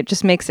story, it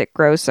just makes it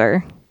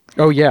grosser.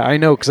 Oh, yeah, I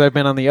know, because I've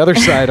been on the other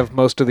side of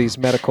most of these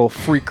medical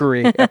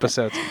freakery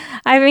episodes.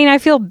 I mean, I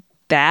feel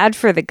bad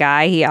for the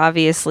guy. He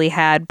obviously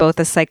had both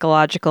a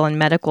psychological and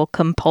medical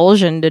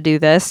compulsion to do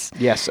this.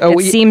 Yes.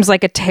 It seems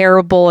like a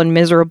terrible and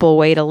miserable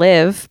way to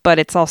live, but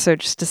it's also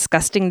just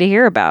disgusting to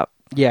hear about.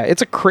 Yeah,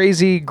 it's a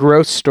crazy,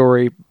 gross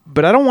story,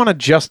 but I don't want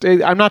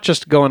to I'm not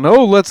just going,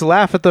 oh, let's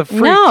laugh at the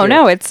freak here.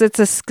 No,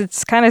 it's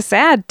kind of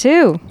sad,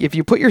 too. If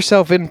you put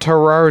yourself in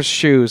Tarrare's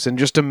shoes and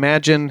just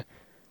imagine,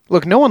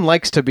 look, no one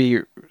likes to be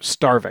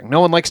starving.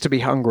 No one likes to be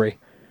hungry.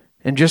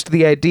 And just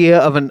the idea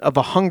of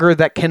a hunger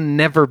that can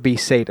never be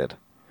sated,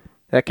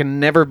 that can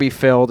never be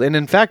filled, and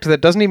in fact,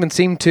 that doesn't even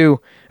seem to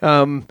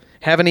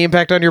have any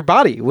impact on your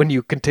body when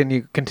you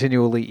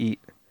continually eat.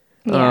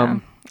 Yeah.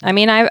 I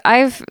mean,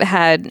 I've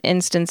had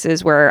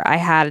instances where I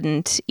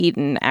hadn't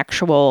eaten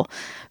actual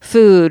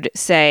food,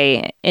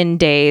 say, in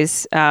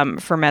days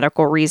for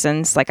medical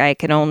reasons. Like I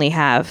can only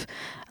have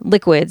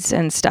liquids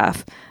and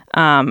stuff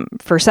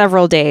for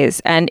several days,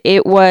 and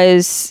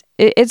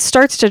it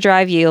starts to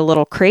drive you a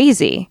little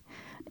crazy.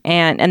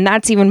 And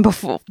that's even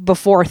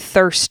before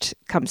thirst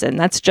comes in.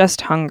 That's just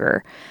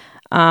hunger.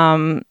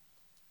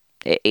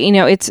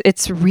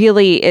 It's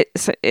really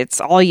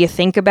all you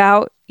think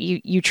about.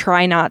 You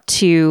try not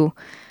to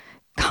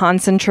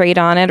concentrate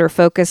on it or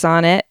focus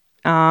on it.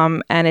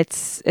 And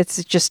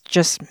it's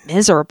just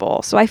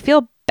miserable. So I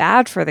feel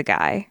bad for the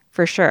guy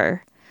for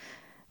sure,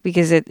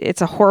 because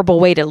it's a horrible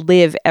way to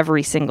live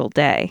every single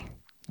day.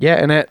 Yeah.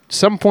 And at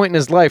some point in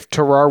his life,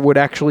 Tarrare would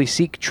actually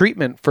seek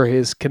treatment for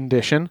his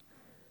condition.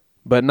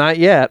 But not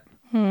yet.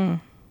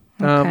 Okay.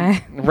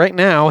 Right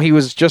now, he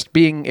was just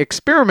being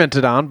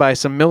experimented on by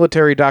some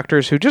military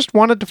doctors who just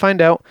wanted to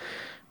find out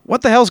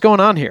what the hell's going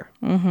on here.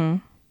 Mm-hmm.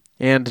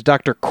 And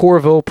Dr.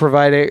 Corvo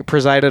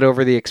presided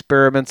over the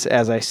experiments,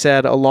 as I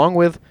said, along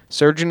with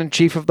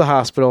Surgeon-in-Chief of the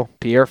hospital,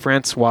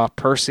 Pierre-Francois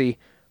Percy,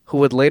 who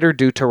would later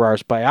do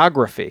Tarrare's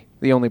biography,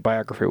 the only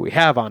biography we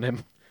have on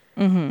him.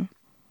 Mm-hmm.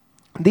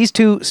 These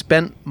two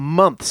spent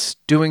months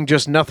doing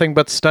just nothing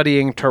but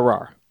studying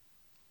Tarrare.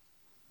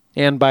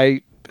 And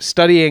by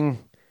studying,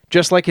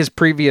 just like his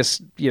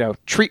previous,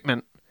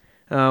 treatment,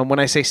 when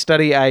I say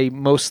study, I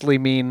mostly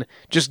mean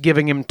just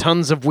giving him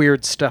tons of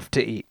weird stuff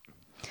to eat.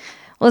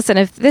 Listen,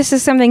 if this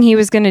is something he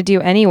was going to do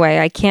anyway,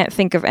 I can't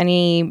think of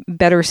any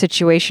better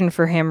situation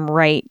for him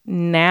right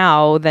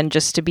now than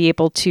just to be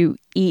able to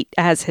eat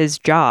as his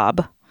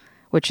job,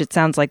 which it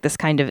sounds like this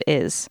kind of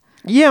is.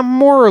 Yeah,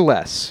 more or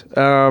less.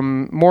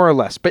 More or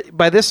less. But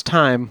by this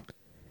time,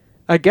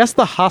 I guess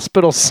the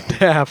hospital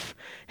staff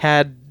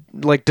had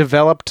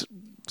developed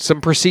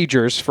some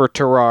procedures for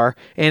Tarrare,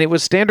 and it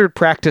was standard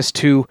practice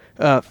to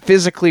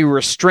physically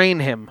restrain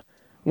him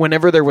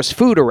whenever there was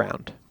food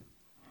around.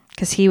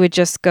 Because he would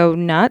just go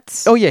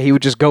nuts? Oh, yeah, he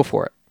would just go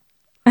for it.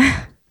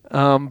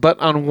 But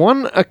on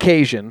one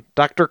occasion,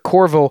 Dr.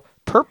 Corville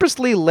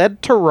purposely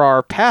led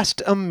Tarrare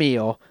past a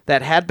meal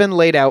that had been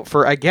laid out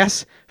for, I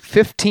guess,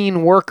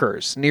 15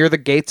 workers near the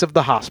gates of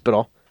the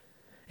hospital,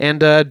 and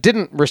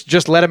didn't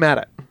just let him at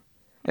it.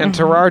 And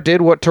Tarrare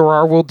did what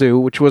Tarrare will do,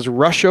 which was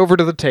rush over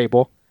to the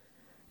table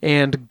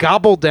and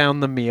gobble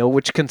down the meal,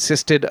 which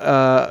consisted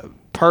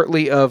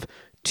partly of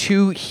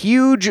 2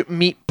 huge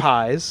meat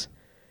pies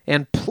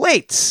and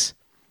plates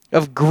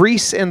of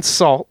grease and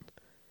salt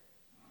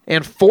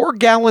and 4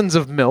 gallons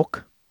of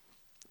milk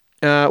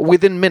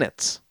within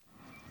minutes.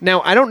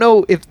 Now, I don't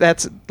know if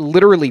that's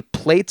literally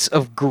plates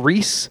of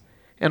grease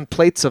and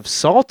plates of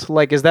salt.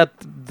 Is that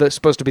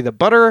supposed to be the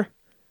butter?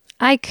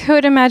 I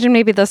could imagine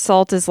maybe the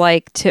salt is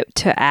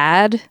to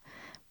add,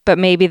 but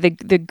maybe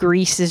the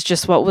grease is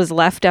just what was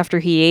left after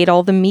he ate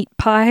all the meat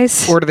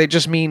pies. Or do they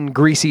just mean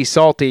greasy,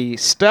 salty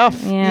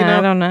stuff? Yeah,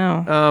 I don't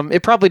know.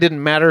 It probably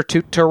didn't matter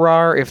to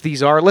Tarrare if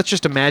these are. Let's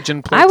just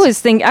imagine plates.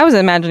 I was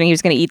imagining he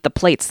was going to eat the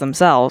plates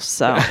themselves.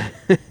 So,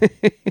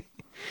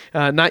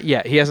 not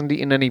yet. He hasn't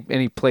eaten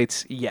any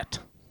plates yet.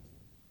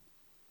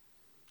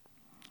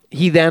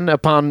 He then,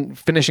 upon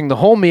finishing the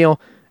whole meal,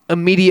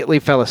 immediately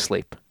fell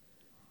asleep.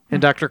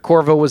 And Dr.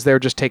 Corville was there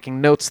just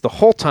taking notes the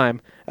whole time.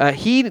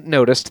 He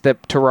noticed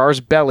that Tarrare's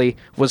belly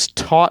was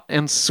taut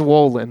and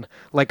swollen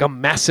like a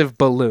massive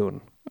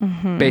balloon,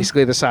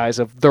 basically the size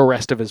of the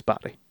rest of his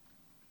body.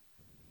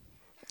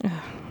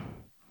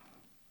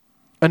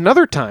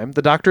 Another time,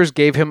 the doctors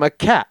gave him a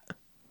cat.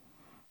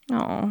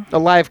 Oh. A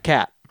live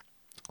cat.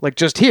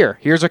 Just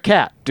here's a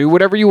cat. Do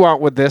whatever you want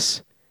with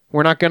this.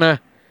 We're not going to,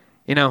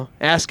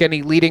 ask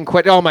any leading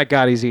questions. Oh my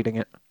God, he's eating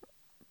it.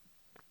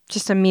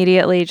 Just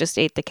immediately just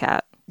ate the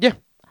cat. Yeah.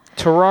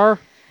 Tarrare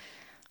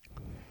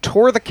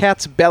tore the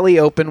cat's belly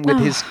open with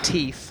his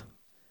teeth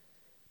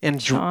and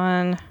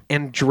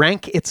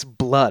drank its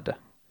blood.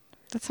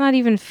 That's not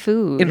even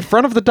food. In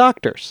front of the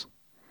doctors.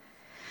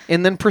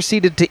 And then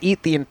proceeded to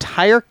eat the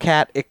entire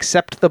cat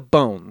except the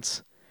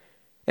bones.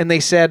 And they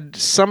said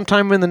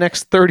sometime in the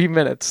next 30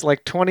 minutes,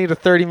 20 to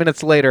 30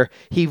 minutes later,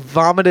 he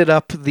vomited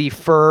up the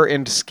fur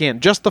and skin.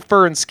 Just the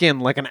fur and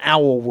skin, like an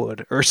owl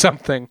would or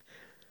something.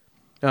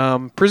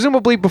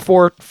 Presumably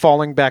before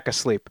falling back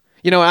asleep.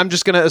 I'm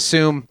just going to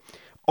assume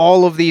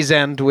all of these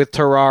end with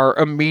Tarrare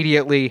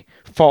immediately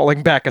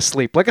falling back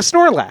asleep, like a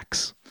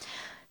Snorlax.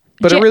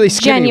 But a really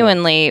skinny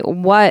genuinely,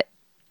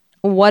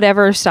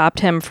 whatever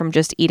stopped him from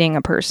just eating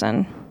a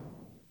person?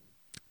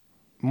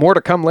 More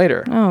to come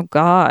later. Oh,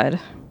 God.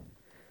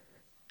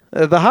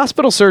 The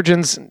hospital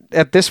surgeons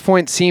at this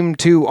point seem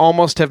to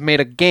almost have made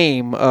a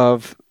game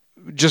of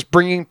just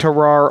bringing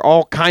Tarrare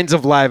all kinds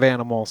of live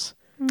animals.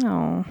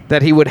 No.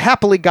 That he would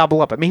happily gobble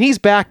up. I mean, he's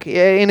back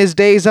in his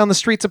days on the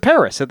streets of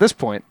Paris at this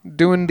point,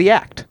 doing the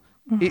act.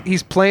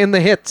 He's playing the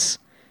hits.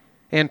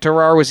 And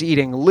Tarrare was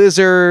eating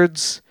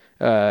lizards.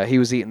 He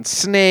was eating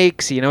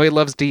snakes. He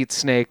loves to eat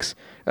snakes.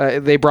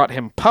 They brought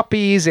him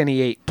puppies, and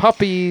he ate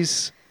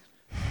puppies.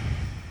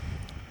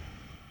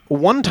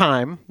 One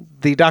time,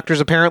 the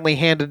doctors apparently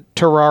handed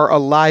Tarrare a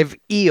live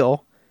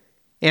eel,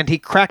 and he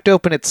cracked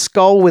open its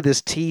skull with his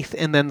teeth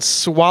and then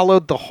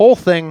swallowed the whole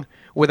thing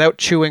without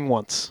chewing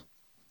once.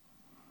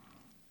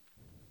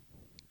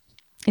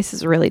 This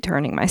is really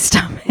turning my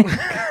stomach.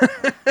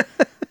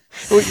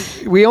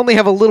 We only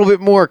have a little bit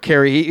more,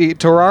 Carrie.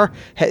 Tarrare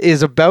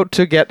is about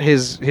to get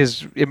his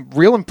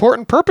real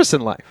important purpose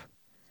in life.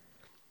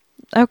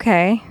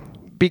 Okay.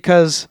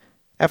 Because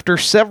after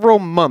several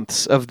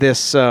months of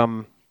this,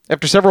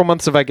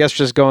 I guess,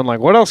 just going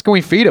what else can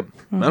we feed him?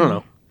 I don't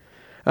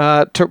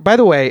know. By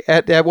the way,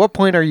 at what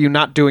point are you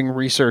not doing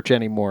research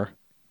anymore?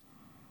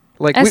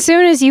 As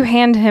soon as you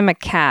hand him a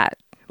cat.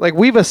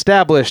 We've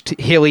established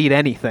he'll eat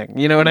anything.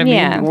 You know what I mean?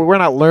 Yeah. We're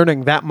not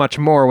learning that much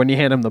more when you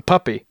hand him the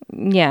puppy.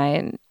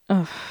 Yeah.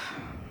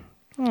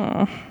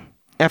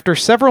 After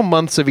several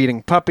months of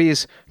eating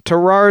puppies,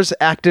 Tarrare's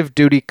active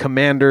duty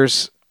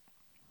commanders,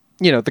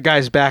 the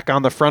guys back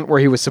on the front where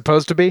he was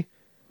supposed to be,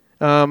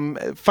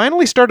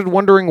 finally started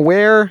wondering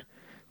where's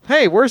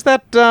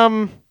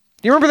that,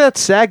 you remember that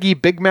saggy,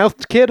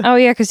 big-mouthed kid? Oh,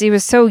 yeah, because he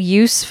was so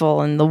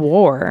useful in the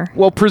war.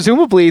 Well,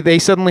 presumably they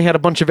suddenly had a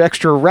bunch of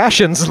extra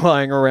rations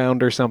lying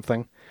around or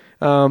something,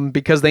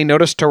 because they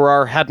noticed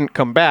Tarrare hadn't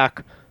come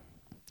back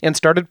and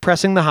started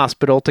pressing the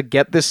hospital to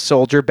get this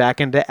soldier back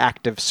into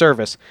active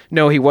service.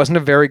 No, he wasn't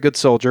a very good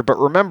soldier, but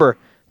remember,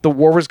 the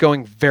war was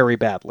going very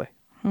badly.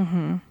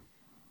 Mm-hmm.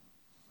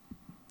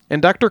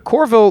 And Dr.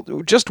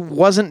 Corville just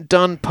wasn't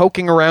done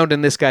poking around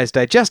in this guy's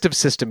digestive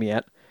system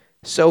yet.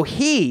 So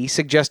he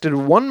suggested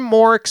one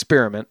more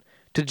experiment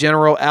to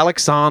General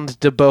Alexandre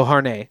de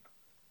Beauharnais,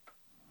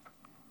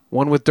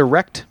 one with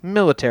direct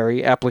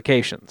military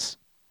applications.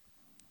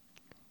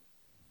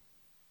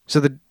 So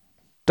the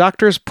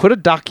doctors put a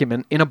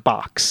document in a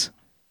box,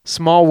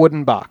 small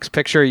wooden box.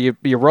 Picture you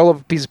roll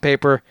up a piece of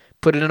paper,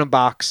 put it in a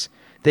box.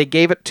 They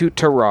gave it to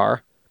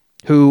Tarrare,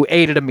 who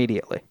ate it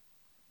immediately.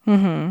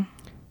 Mm-hmm.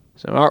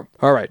 So,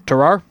 all right,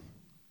 Tarrare,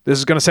 this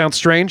is going to sound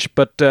strange,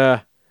 but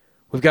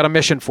we've got a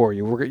mission for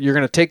you. You're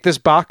going to take this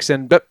box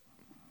and...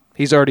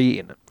 he's already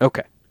eaten it.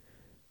 Okay.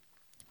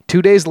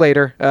 2 days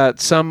later,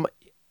 some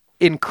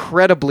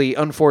incredibly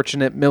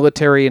unfortunate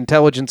military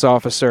intelligence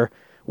officer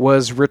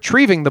was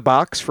retrieving the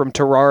box from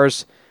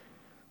Tarrare's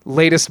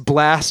latest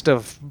blast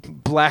of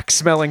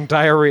black-smelling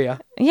diarrhea.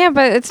 Yeah,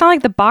 but it's not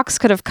like the box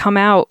could have come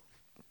out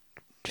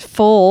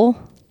full.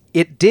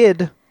 It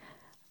did.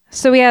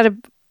 So we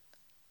had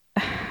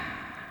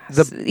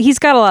he's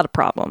got a lot of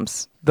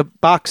problems. The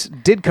box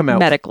did come out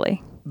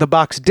medically. The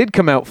box did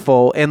come out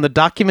full, and the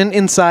document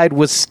inside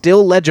was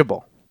still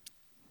legible.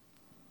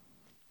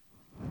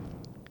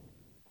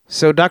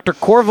 So Dr.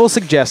 Corville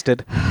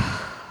suggested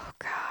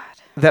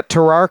that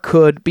Tarrare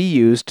could be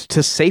used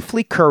to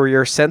safely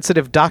courier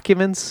sensitive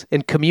documents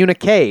and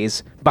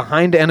communiques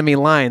behind enemy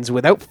lines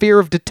without fear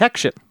of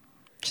detection.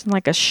 Just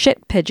like a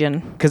shit pigeon.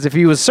 Because if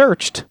he was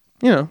searched,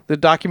 the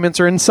documents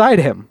are inside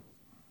him.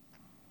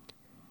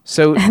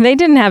 So they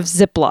didn't have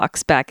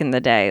Ziplocs back in the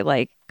day.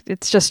 Like,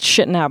 it's just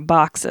shitting out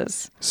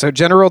boxes. So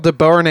General de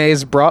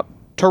Beauharnais brought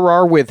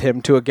Tarrare with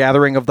him to a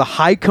gathering of the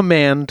high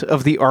command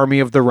of the Army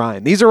of the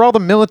Rhine. These are all the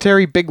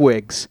military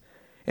bigwigs.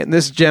 And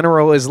this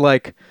general is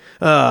like,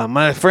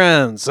 my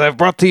friends, I've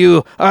brought to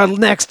you our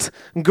next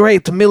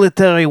great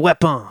military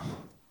weapon.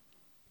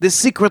 This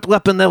secret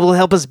weapon that will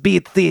help us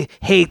beat the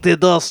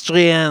hated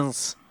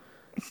Austrians.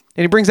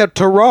 And he brings out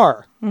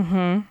Tarrare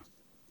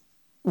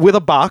with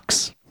a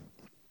box.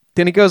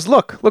 Then he goes,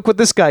 look what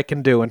this guy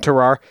can do. And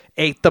Tarrare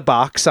ate the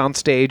box on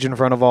stage in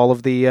front of all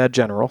of the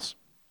generals.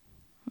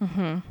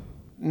 Mm-hmm.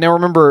 Now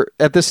remember,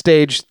 at this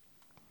stage,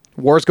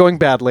 war's going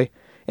badly,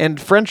 and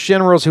French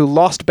generals who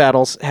lost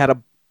battles had a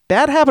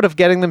bad habit of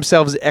getting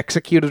themselves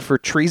executed for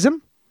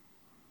treason.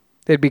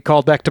 They'd be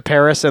called back to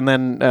Paris, and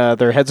then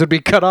their heads would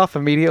be cut off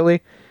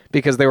immediately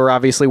because they were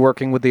obviously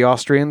working with the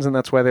Austrians, and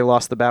that's why they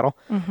lost the battle.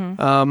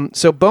 Mm-hmm.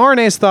 So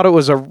Beauharnais thought it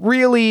was a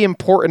really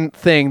important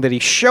thing that he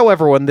show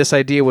everyone this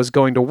idea was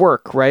going to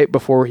work, right,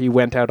 before he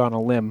went out on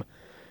a limb.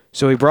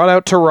 So he brought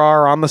out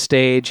Tarrare on the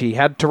stage. He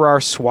had Tarrare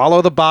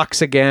swallow the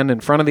box again in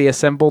front of the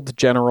assembled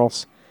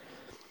generals.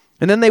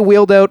 And then they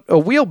wheeled out a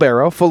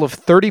wheelbarrow full of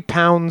 30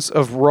 pounds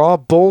of raw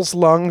bull's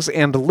lungs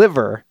and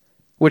liver,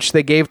 which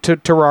they gave to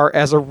Tarrare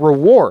as a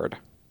reward.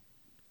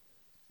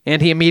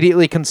 And he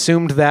immediately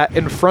consumed that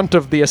in front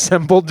of the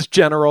assembled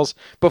generals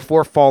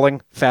before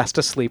falling fast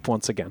asleep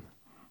once again.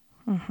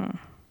 Mm-hmm.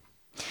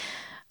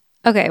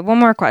 Okay, one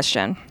more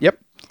question. Yep.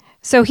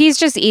 So he's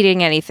just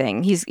eating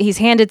anything. He's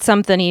handed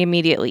something, he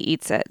immediately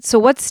eats it. So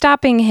what's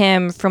stopping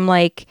him from,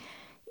 like,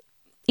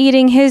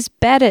 eating his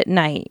bed at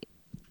night,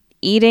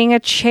 eating a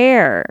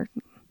chair?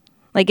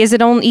 Like, is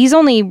it only he's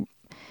only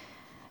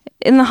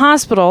in the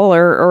hospital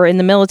or in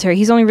the military?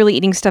 He's only really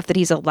eating stuff that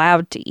he's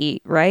allowed to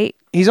eat, right?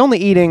 He's only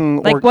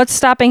eating. Like, what's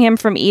stopping him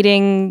from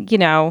eating?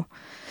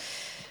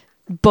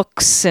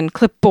 Books and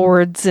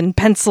clipboards and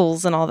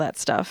pencils and all that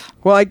stuff.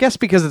 Well, I guess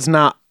because it's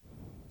not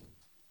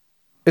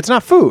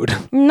food.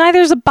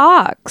 Neither's a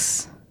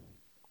box.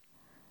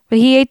 But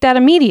he ate that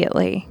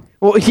immediately.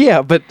 Well,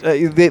 yeah, but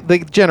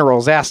the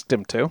generals asked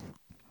him to.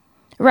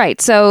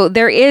 Right. So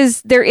there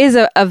is the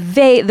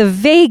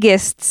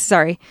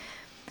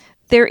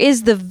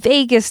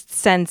vaguest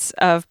sense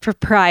of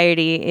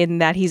propriety in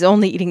that he's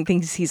only eating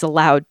things he's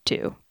allowed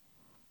to,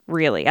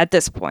 really, at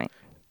this point.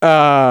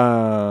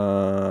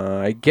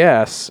 I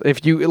guess.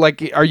 If you,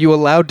 are you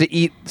allowed to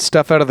eat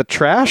stuff out of the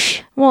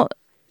trash? Well,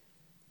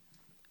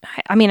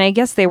 I mean, I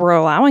guess they were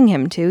allowing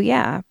him to,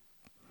 yeah.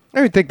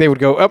 I would think they would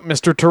go,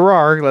 Mr.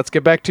 Tarrare, let's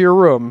get back to your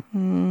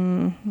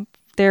room.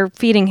 They're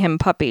feeding him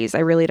puppies. I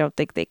really don't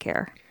think they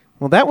care.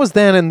 Well, that was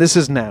then and this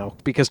is now,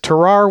 because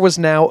Tarrare was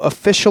now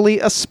officially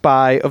a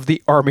spy of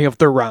the Army of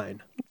the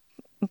Rhine.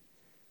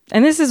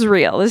 And this is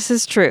real. This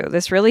is true.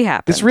 This really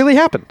happened. This really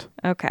happened.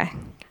 Okay.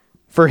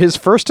 For his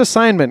first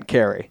assignment,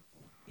 Carrie,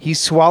 he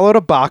swallowed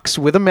a box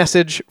with a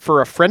message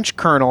for a French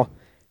colonel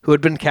who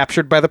had been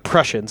captured by the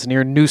Prussians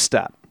near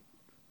Neustadt.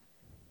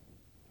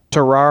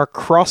 Tarrare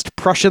crossed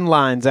Prussian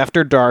lines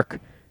after dark,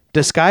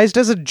 disguised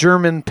as a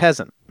German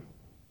peasant.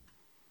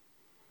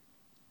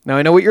 Now,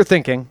 I know what you're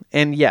thinking,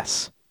 and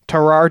yes,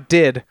 Tarrare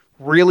did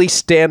really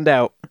stand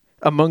out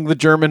among the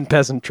German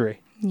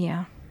peasantry.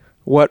 Yeah.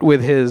 What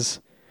with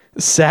his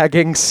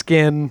sagging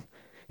skin,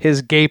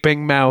 his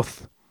gaping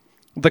mouth,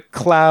 the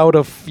cloud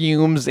of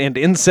fumes and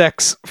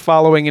insects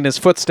following in his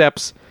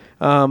footsteps,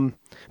 the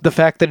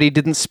fact that he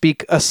didn't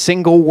speak a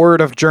single word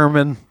of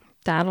German.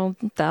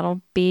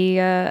 That'll be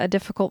a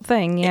difficult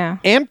thing, yeah.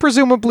 And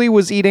presumably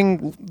was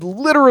eating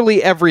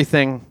literally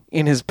everything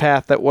in his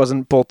path that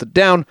wasn't bolted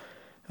down.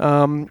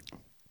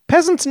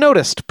 Peasants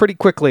noticed pretty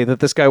quickly that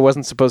this guy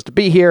wasn't supposed to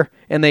be here,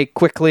 and they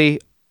quickly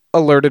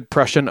alerted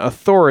Prussian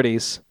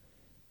authorities,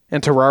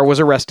 and Tarrare was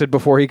arrested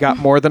before he got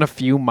more than a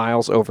few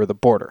miles over the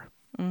border.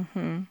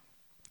 Mm-hmm.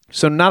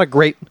 So not a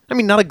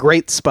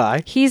great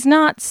spy. He's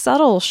not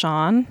subtle,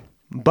 Sean.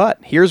 But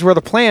here's where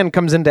the plan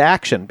comes into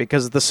action,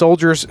 because the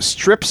soldiers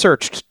strip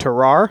searched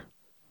Tarrare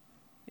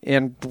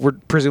and were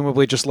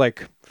presumably just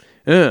like,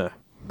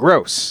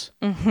 gross.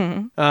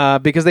 Mm-hmm.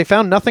 Because they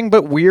found nothing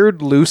but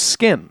weird, loose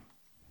skin.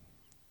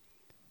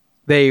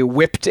 They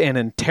whipped and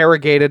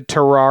interrogated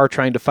Tarrare,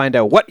 trying to find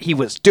out what he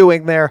was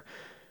doing there.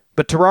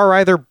 But Tarrare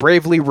either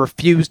bravely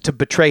refused to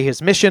betray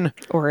his mission,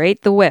 or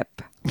ate the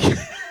whip.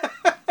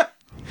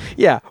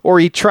 Yeah, or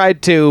he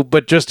tried to,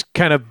 but just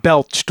kind of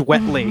belched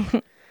wetly.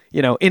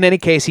 In any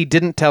case, he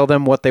didn't tell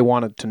them what they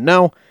wanted to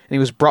know, and he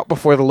was brought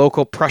before the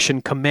local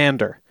Prussian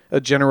commander, a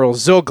General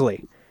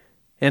Zogli,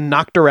 and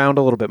knocked around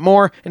a little bit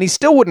more, and he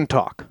still wouldn't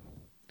talk.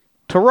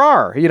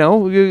 Tarrare,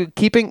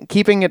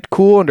 keeping it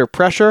cool under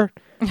pressure.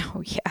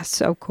 Oh, yeah,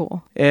 so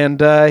cool. And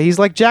he's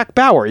like Jack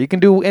Bauer. You can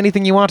do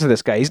anything you want to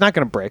this guy. He's not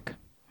going to break.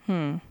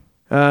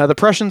 The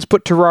Prussians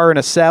put Tarrare in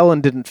a cell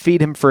and didn't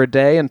feed him for a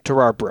day, and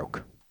Tarrare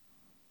broke.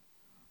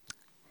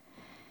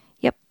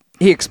 Yep.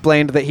 He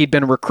explained that he'd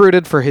been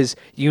recruited for his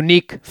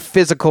unique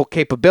physical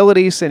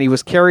capabilities, and he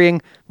was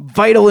carrying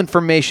vital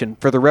information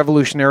for the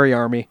Revolutionary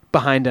Army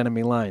behind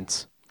enemy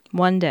lines.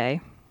 One day.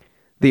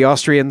 The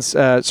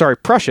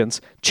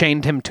Prussians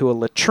chained him to a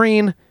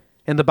latrine,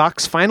 and the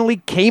box finally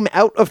came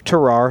out of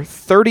Tarrare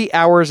 30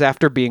 hours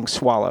after being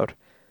swallowed.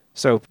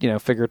 So,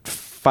 figured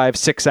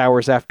 5-6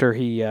 hours after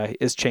he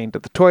is chained to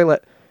the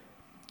toilet.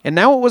 And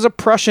now it was a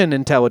Prussian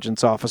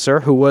intelligence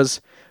officer who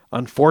was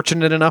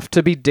unfortunate enough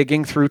to be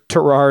digging through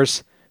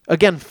Tarrare's,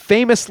 again,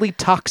 famously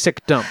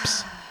toxic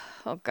dumps.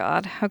 Oh,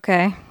 God.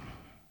 Okay.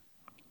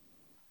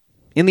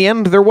 In the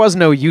end, there was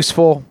no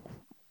useful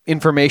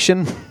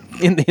information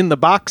in the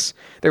box.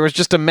 There was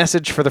just a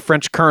message for the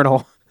French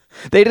colonel.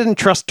 They didn't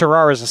trust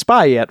Tarrare as a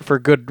spy yet, for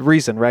good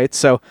reason, right?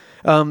 So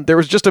there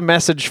was just a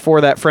message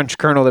for that French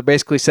colonel that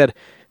basically said,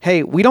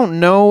 hey, we don't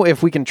know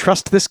if we can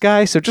trust this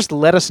guy, so just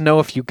let us know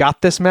if you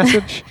got this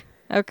message.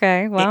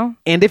 Okay, well.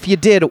 And if you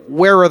did,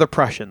 where are the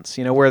Prussians?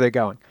 Where are they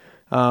going?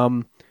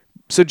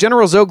 So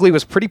General Zogli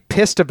was pretty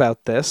pissed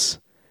about this,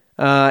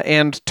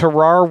 and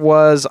Tarrare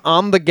was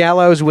on the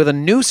gallows with a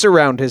noose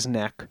around his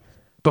neck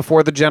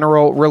before the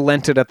general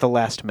relented at the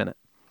last minute.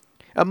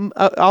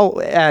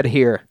 I'll add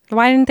here.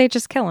 Why didn't they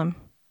just kill him?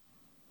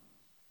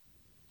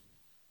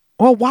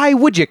 Well, why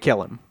would you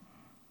kill him?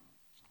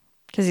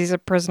 Because he's a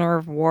prisoner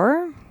of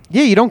war?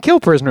 Yeah, you don't kill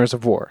prisoners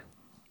of war.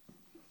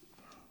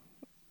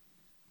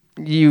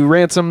 You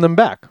ransom them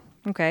back.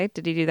 Okay,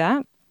 did he do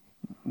that?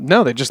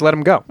 No, they just let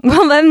him go.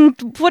 Well, then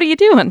what are you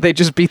doing? They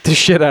just beat the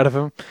shit out of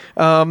him.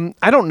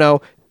 I don't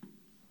know.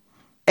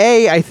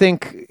 I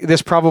think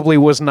this probably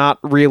was not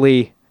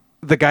really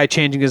the guy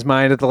changing his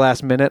mind at the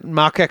last minute.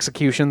 Mock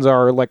executions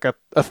are like a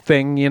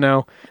thing,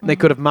 Mm-hmm. They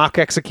could have mock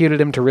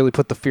executed him to really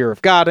put the fear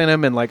of God in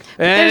him and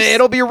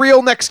it'll be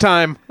real next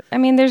time. I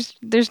mean,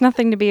 there's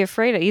nothing to be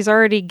afraid of. He's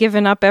already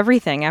given up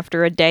everything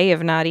after a day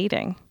of not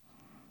eating.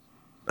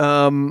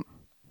 I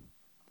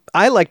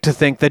like to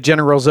think that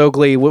General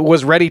Zogli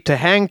was ready to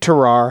hang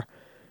Tarrare,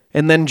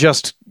 and then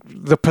just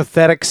the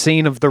pathetic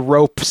scene of the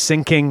rope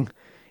sinking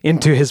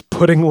into his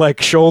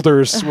pudding-like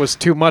shoulders was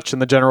too much,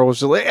 and the general was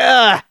just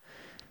like,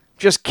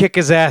 just kick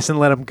his ass and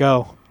let him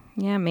go.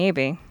 Yeah,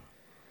 maybe.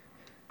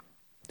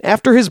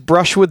 After his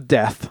brush with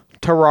death,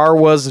 Tarrare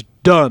was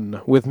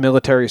done with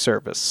military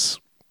service.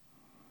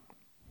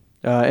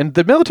 And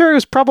the military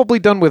was probably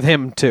done with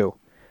him, too.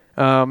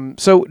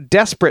 So,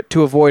 desperate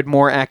to avoid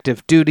more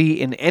active duty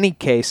in any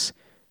case,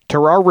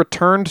 Tarrare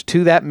returned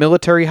to that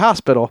military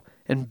hospital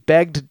and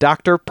begged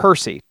Dr.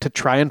 Percy to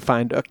try and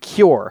find a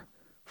cure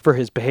for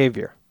his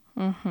behavior.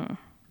 Mm-hmm.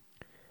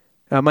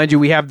 Mind you,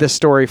 we have this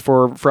story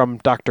from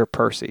Dr.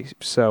 Percy,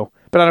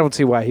 but I don't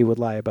see why he would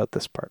lie about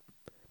this part.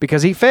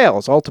 Because he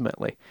fails,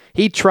 ultimately.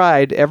 He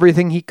tried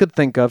everything he could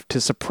think of to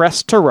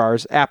suppress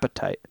Tarrare's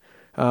appetite,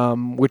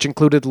 which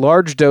included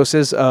large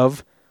doses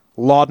of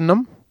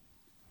laudanum,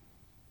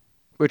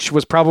 which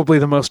was probably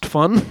the most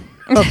fun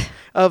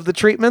of the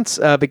treatments,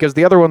 because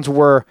the other ones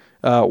were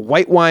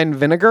white wine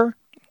vinegar,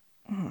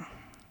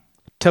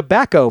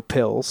 tobacco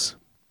pills.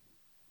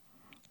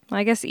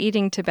 I guess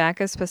eating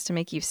tobacco is supposed to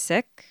make you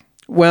sick.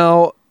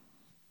 Well,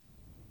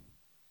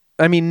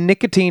 I mean,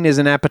 nicotine is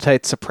an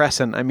appetite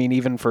suppressant. I mean,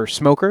 even for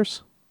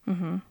smokers.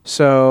 Mm-hmm.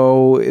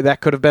 So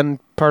that could have been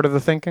part of the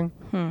thinking,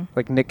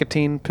 like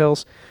nicotine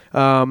pills.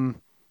 And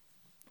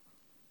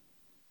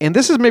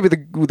this is maybe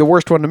the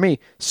worst one to me.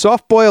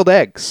 Soft-boiled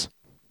eggs.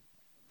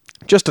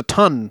 Just a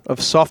ton of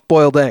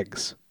soft-boiled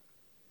eggs.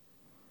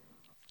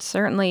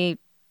 Certainly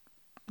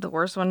the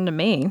worst one to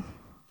me.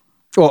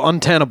 Well,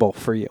 untenable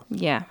for you.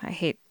 Yeah, I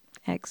hate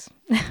eggs.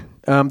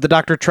 The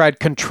doctor tried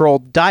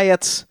controlled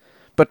diets,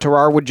 but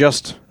Tarrare would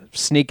just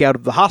sneak out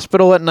of the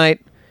hospital at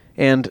night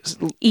And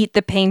Eat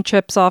the paint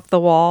chips off the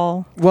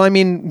wall. well, I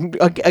mean,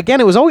 again,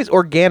 it was always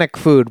organic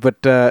food,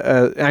 but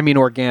I mean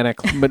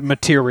organic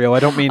material. I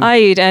don't mean I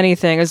eat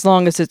anything as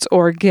long as it's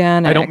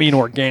organic. I don't mean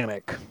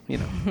organic, you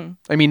know.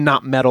 I mean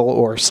not metal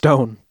or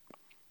stone.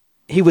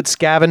 He would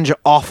scavenge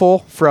offal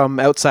from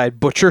outside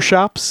butcher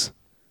shops.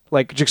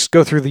 Like, just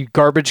go through the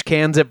garbage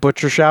cans at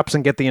butcher shops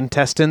and get the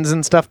intestines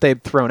and stuff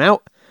they'd thrown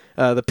out.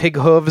 The pig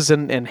hooves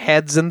and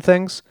heads and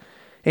things.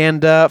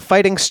 And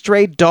fighting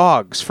stray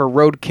dogs for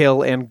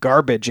roadkill and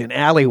garbage in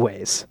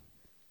alleyways.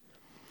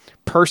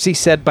 Percy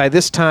said by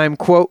this time,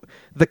 quote,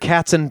 "The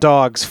cats and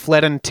dogs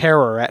fled in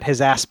terror at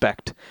his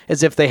aspect,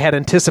 as if they had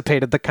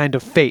anticipated the kind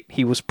of fate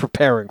he was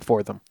preparing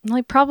for them." Well,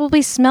 he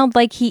probably smelled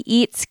like he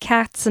eats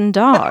cats and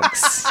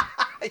dogs.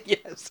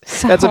 Yes.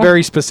 That's a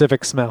very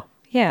specific smell.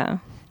 Yeah.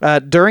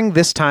 During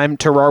this time,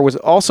 Tarrare was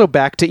also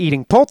back to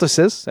eating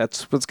poultices.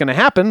 That's what's going to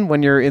happen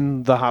when you're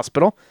in the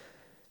hospital.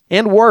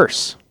 And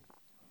worse.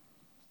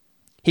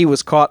 He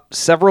was caught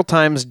several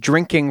times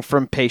drinking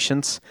from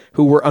patients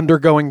who were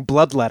undergoing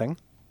bloodletting.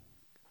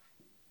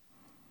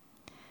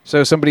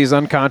 So somebody's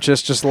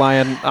unconscious, just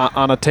lying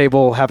on a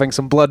table having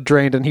some blood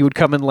drained, and he would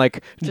come and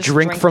Just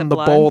drink from the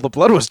blood? bowl the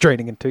blood was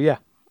draining into, yeah.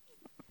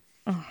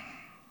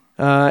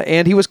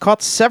 And he was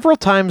caught several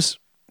times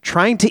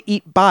trying to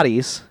eat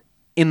bodies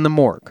in the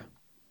morgue.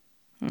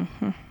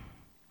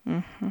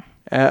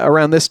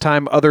 Around this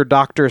time, other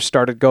doctors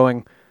started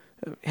going,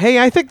 "Hey,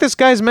 I think this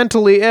guy's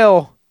mentally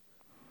ill.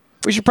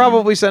 We should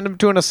probably send him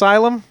to an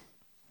asylum,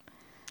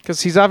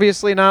 because he's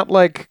obviously not,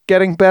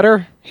 getting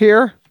better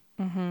here."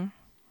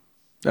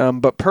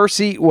 But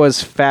Percy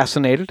was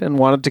fascinated and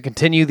wanted to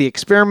continue the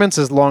experiments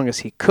as long as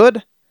he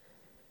could.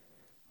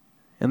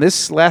 And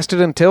this lasted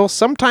until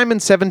sometime in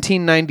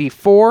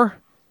 1794,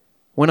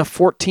 when a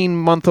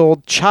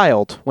 14-month-old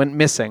child went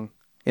missing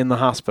in the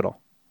hospital.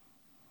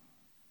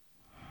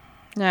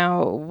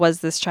 Now, was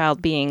this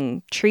child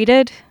being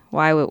treated?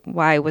 Why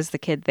was the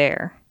kid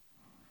there?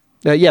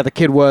 Yeah, the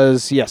kid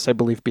was, yes, I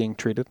believe, being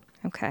treated.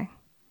 Okay.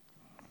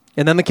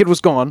 And then the kid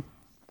was gone,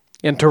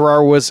 and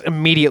Tarrare was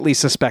immediately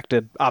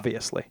suspected,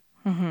 obviously.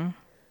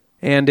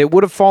 And it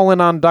would have fallen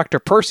on Dr.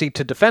 Percy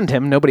to defend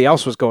him. Nobody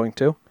else was going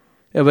to.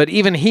 But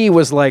even he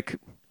was like,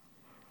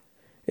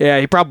 yeah,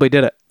 he probably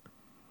did it.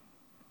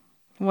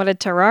 What did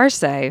Tarrare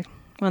say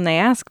when they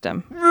asked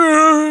him?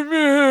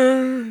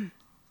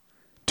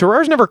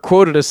 Tarrare's never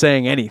quoted as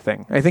saying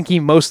anything. I think he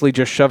mostly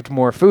just shoved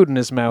more food in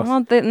his mouth.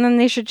 Well, then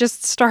they should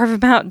just starve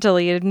him out until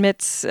he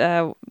admits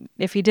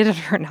if he did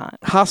it or not.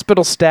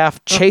 Hospital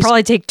staff It'll chased...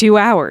 probably take 2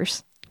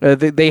 hours.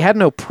 They had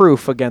no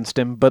proof against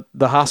him, but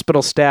the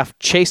hospital staff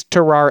chased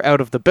Tarrare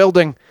out of the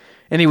building,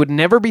 and he would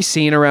never be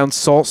seen around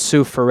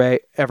Sault-Sous-Forêt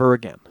ever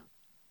again.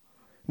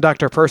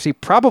 Dr. Percy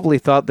probably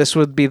thought this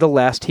would be the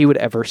last he would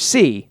ever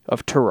see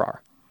of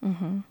Tarrare.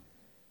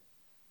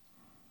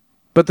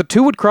 But the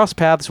two would cross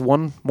paths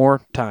one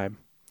more time.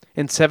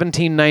 In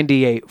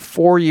 1798,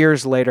 4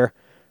 years later,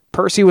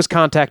 Percy was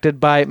contacted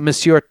by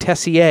Monsieur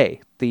Tessier,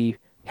 the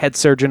head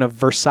surgeon of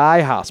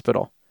Versailles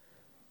Hospital.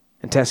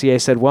 And Tessier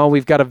said, "Well,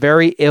 we've got a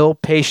very ill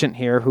patient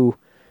here who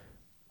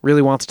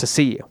really wants to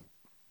see you."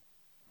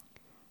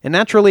 And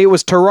naturally, it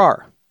was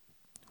Tarrare,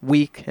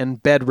 weak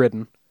and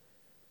bedridden,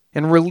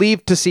 and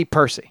relieved to see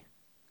Percy.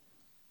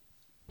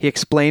 He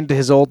explained to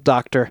his old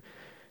doctor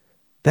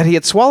that he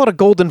had swallowed a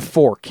golden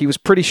fork. He was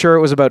pretty sure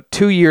it was about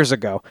 2 years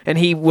ago, and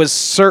he was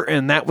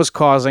certain that was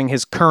causing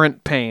his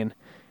current pain.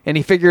 And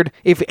he figured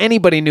if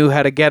anybody knew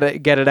how to get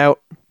it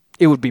out,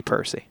 it would be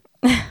Percy.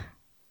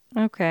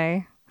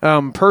 Okay.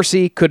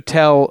 Percy could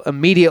tell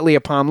immediately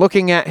upon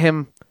looking at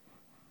him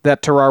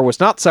that Tarrare was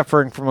not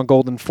suffering from a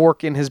golden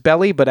fork in his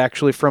belly, but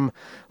actually from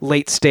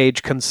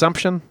late-stage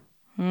consumption.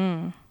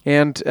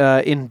 And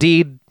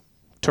indeed,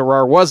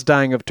 Tarrare was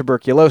dying of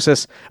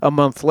tuberculosis. A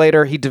month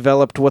later, he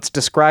developed what's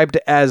described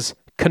as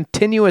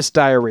continuous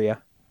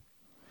diarrhea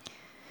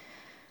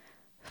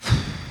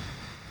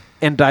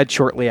and died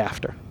shortly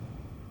after.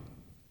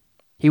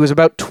 He was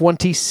about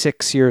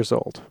 26 years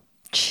old.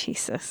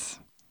 Jesus.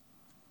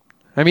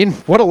 I mean,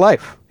 what a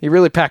life. He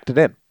really packed it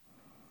in.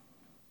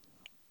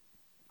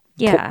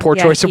 Yeah. Poor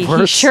choice of He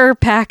words. sure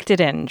packed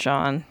it in,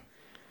 John.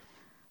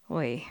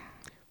 Oy.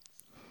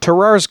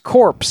 Tarrare's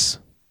corpse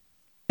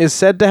is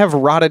said to have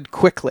rotted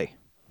quickly.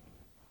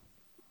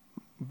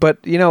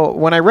 But,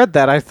 when I read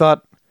that, I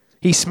thought,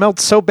 he smelled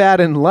so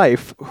bad in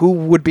life, who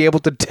would be able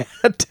to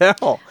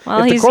tell?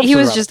 Well, if the corpse he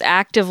was rotted? just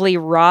actively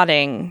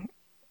rotting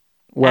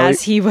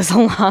as he was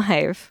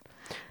alive.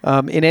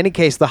 In any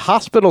case, the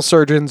hospital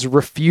surgeons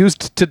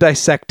refused to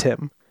dissect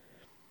him.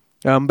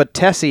 But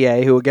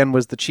Tessier, who again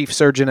was the chief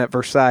surgeon at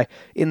Versailles,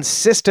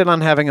 insisted on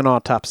having an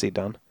autopsy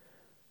done,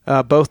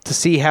 both to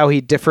see how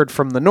he differed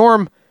from the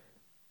norm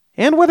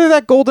and whether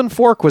that golden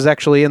fork was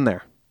actually in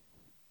there.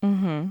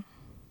 The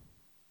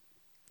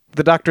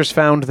doctors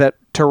found that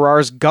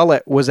Tarrare's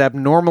gullet was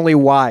abnormally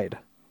wide.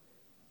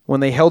 When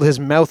they held his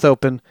mouth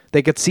open,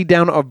 they could see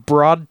down a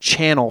broad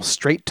channel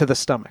straight to the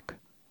stomach.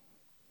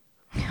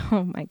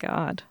 Oh, my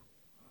God.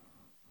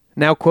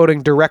 Now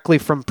quoting directly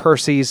from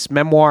Percy's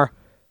memoir,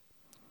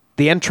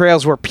 The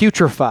entrails were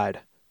putrefied,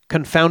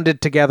 confounded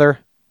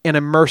together, and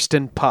immersed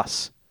in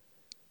pus.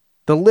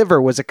 The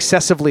liver was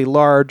excessively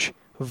large,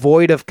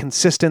 void of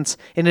consistence,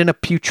 and in a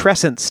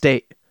putrescent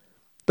state.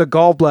 The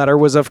gallbladder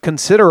was of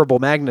considerable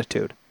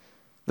magnitude.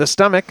 The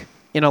stomach,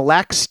 in a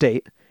lax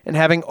state, and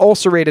having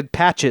ulcerated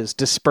patches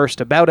dispersed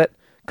about it,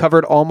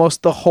 covered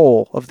almost the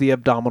whole of the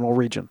abdominal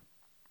region.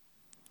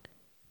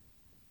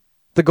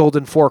 The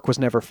golden fork was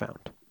never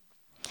found.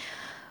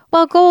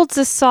 Well, gold's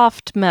a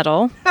soft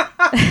metal.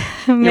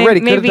 You're right,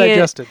 he could have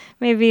digested.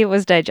 Maybe it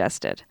was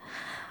digested.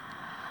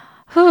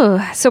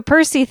 Whew. So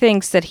Percy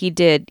thinks that he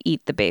did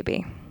eat the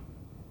baby.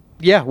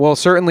 Yeah, well,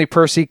 certainly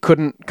Percy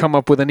couldn't come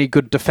up with any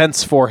good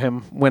defense for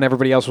him when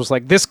everybody else was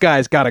like, this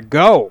guy's got to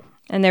go.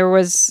 And there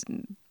was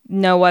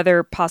no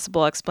other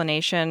possible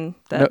explanation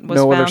that was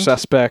no found? other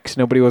suspects.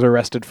 Nobody was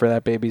arrested for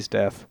that baby's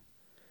death.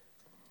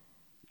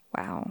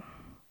 Wow.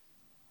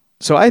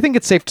 So I think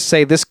it's safe to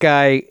say this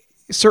guy,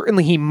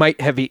 certainly he might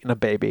have eaten a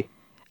baby.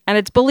 And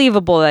it's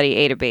believable that he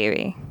ate a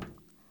baby.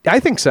 I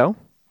think so.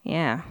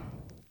 Yeah.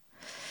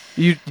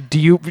 Do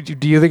you think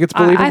it's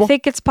believable? I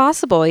think it's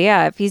possible,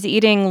 yeah. If he's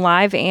eating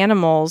live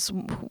animals,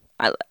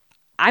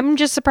 I'm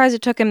just surprised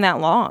it took him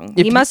that long.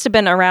 He must have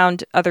been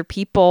around other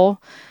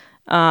people.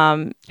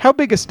 How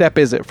big a step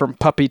is it from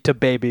puppy to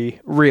baby,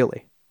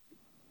 really?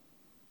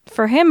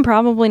 For him,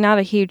 probably not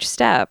a huge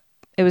step.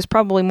 It was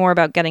probably more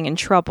about getting in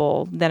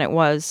trouble than it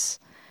was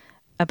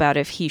about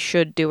if he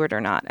should do it or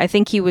not. I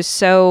think he was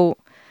so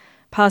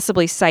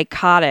possibly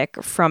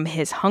psychotic from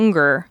his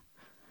hunger,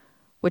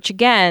 which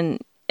again,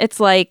 it's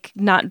like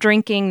not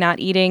drinking, not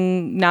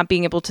eating, not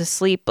being able to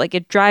sleep. Like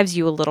it drives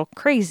you a little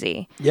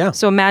crazy. Yeah.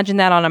 So imagine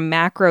that on a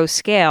macro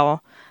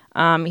scale.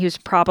 He was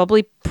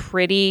probably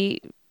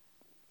pretty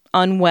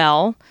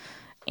unwell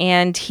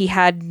and he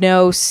had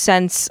no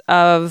sense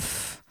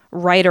of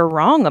right or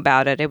wrong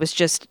about it. It was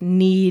just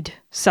need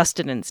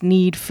sustenance,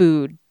 need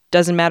food.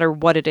 Doesn't matter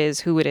what it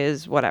is, who it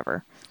is,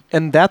 whatever.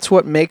 And that's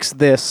what makes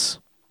this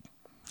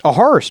a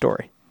horror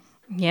story.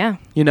 Yeah.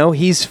 You know,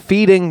 he's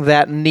feeding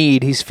that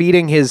need. He's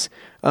feeding his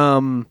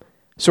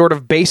sort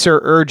of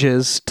baser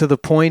urges to the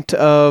point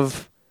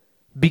of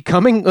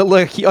becoming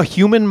a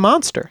human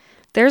monster.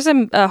 There's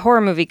a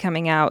horror movie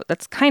coming out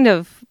that's kind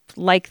of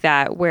like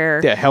that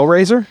where... Yeah,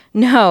 Hellraiser?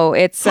 No,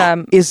 it's...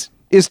 Is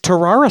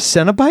Tarrare a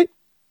Cenobite?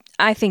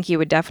 I think he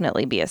would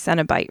definitely be a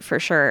Cenobite for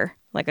sure.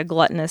 Like a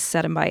gluttonous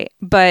Cenobite.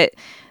 But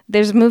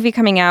there's a movie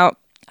coming out.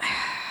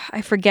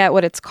 I forget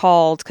what it's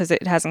called because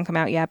it hasn't come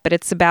out yet. But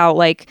it's about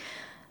like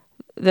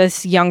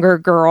this younger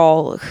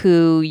girl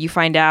who you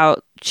find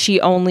out she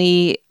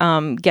only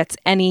gets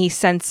any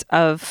sense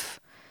of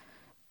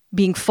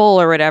being full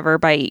or whatever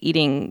by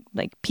eating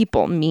like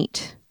people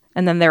meat.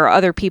 And then there are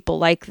other people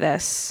like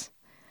this.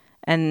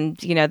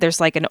 And, you know, there's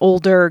like an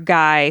older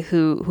guy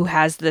who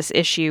has this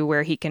issue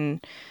where he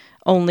can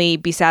only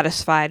be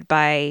satisfied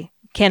by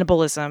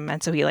cannibalism.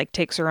 And so he like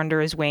takes her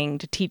under his wing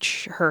to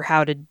teach her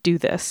how to do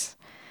this.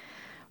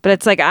 But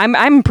it's like,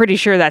 I'm pretty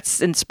sure that's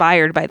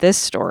inspired by this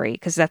story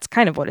because that's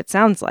kind of what it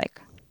sounds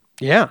like.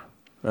 Yeah.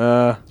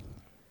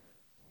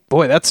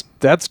 Boy, that's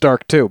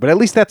dark too, but at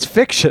least that's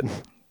fiction.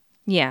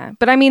 Yeah.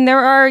 But I mean, there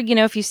are, you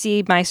know, if you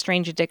see My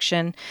Strange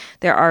Addiction,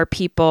 there are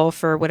people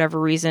for whatever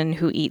reason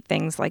who eat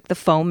things like the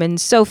foam in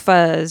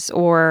sofas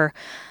or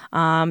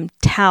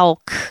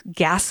talc,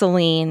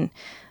 gasoline.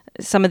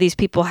 Some of these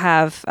people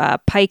have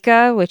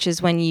pica, which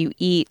is when you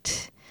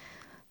eat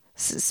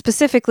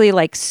specifically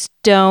like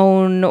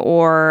stone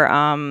or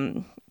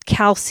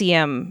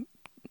calcium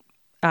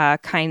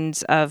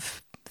kinds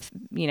of,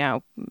 you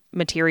know,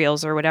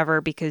 materials or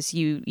whatever because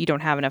you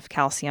don't have enough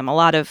calcium. A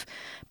lot of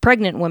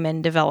pregnant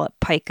women develop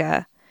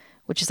pica,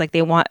 which is like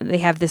they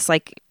have this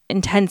like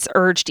intense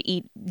urge to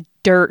eat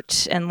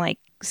dirt and like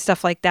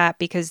stuff like that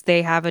because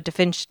they have a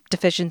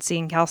deficiency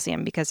in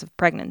calcium because of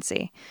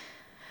pregnancy.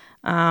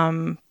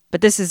 But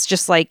this is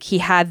just like he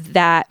had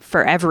that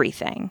for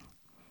everything.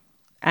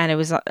 And it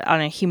was on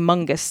a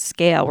humongous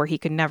scale where he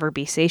could never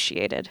be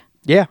satiated.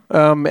 Yeah.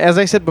 As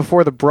I said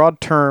before, the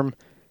broad term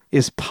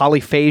is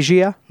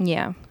polyphagia.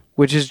 Yeah.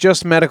 Which is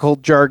just medical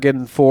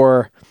jargon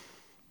for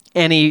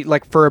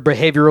for a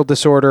behavioral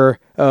disorder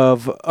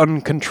of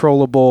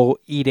uncontrollable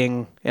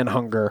eating and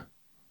hunger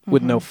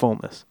with no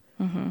fullness.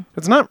 Mm-hmm.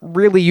 It's not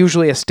really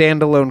usually a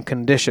standalone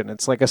condition.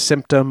 It's like a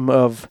symptom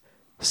of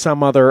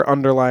some other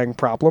underlying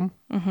problem.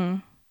 Mm-hmm.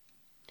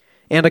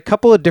 And a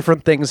couple of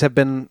different things have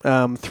been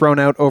thrown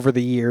out over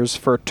the years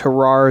for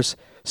Tarrare's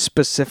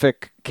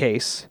specific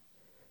case.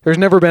 There's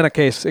never been a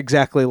case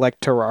exactly like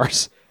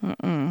Tarrare's.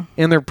 Mm-mm.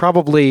 And there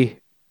probably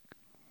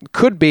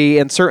could be,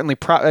 and certainly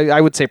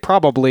I would say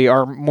probably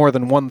are more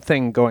than one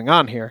thing going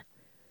on here.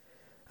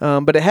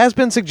 But it has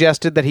been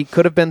suggested that he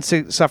could have been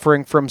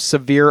suffering from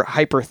severe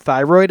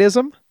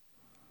hyperthyroidism.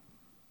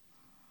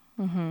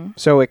 Mm-hmm.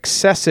 So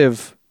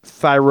excessive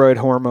thyroid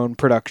hormone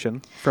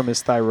production from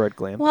his thyroid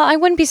gland. Well, I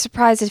wouldn't be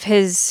surprised if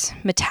his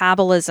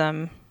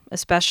metabolism,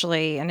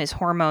 especially, and his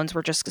hormones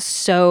were just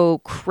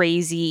so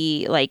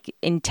crazy, like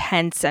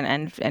intense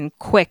and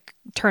quick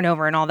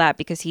turnover and all that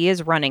because he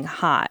is running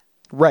hot.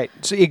 Right.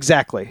 So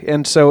exactly.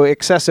 And so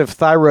excessive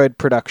thyroid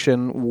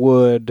production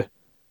would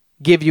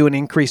give you an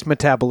increased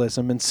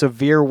metabolism and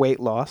severe weight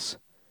loss.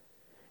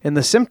 And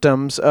the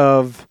symptoms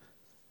of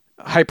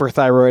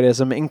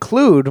hyperthyroidism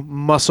include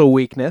muscle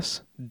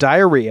weakness,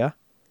 diarrhea,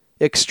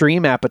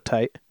 extreme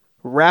appetite,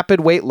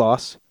 rapid weight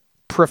loss,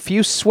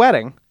 profuse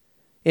sweating,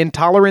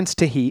 intolerance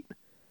to heat,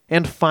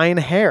 and fine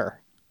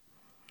hair.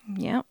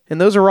 Yeah.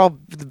 And those are all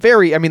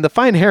the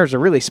fine hair is a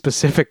really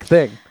specific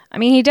thing. I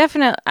mean, he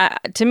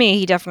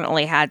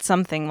definitely had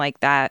something like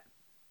that,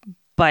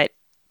 but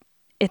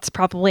it's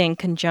probably in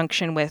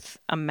conjunction with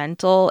a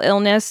mental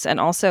illness and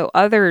also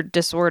other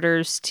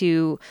disorders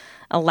to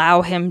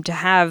allow him to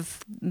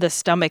have the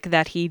stomach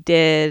that he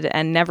did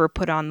and never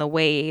put on the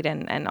weight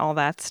and all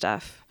that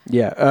stuff.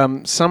 Yeah.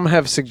 Some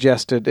have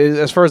suggested,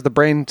 as far as the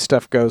brain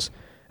stuff goes,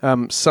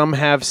 some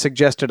have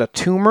suggested a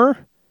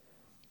tumor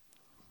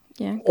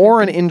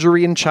or an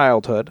injury in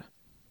childhood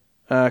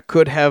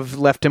could have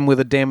left him with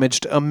a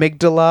damaged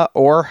amygdala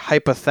or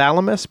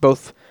hypothalamus.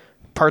 Both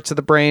parts of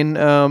the brain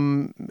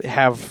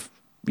have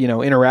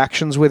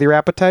interactions with your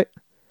appetite.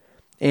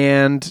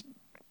 And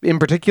in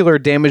particular,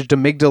 damaged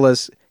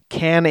amygdalas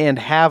can and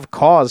have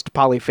caused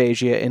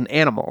polyphagia in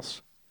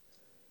animals.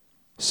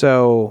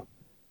 So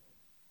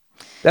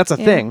that's a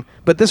thing.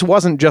 But this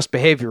wasn't just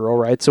behavioral,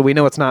 right? So we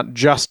know it's not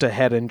just a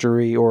head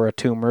injury or a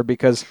tumor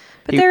because...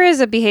 But there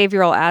is a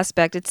behavioral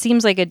aspect. It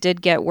seems like it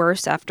did get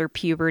worse after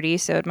puberty,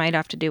 so it might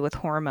have to do with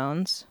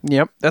hormones.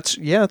 Yep. That's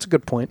a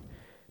good point.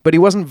 But he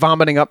wasn't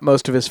vomiting up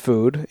most of his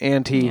food,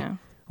 and he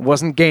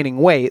wasn't gaining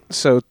weight,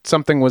 so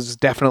something was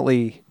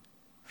definitely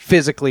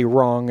physically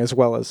wrong as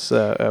well as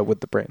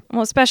with the brain.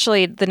 Well,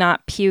 especially the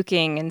not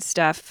puking and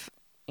stuff.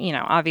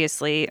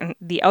 Obviously,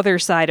 the other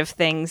side of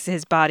things,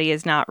 his body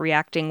is not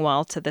reacting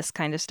well to this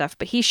kind of stuff,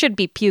 but he should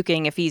be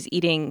puking if he's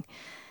eating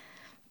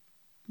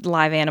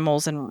live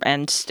animals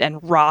and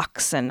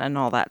rocks and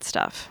all that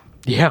stuff.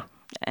 Yeah.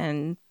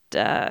 And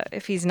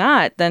if he's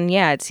not, then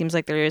it seems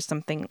like there is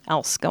something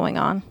else going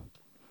on.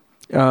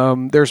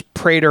 There's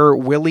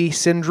Prader-Willi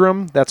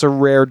syndrome. That's a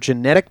rare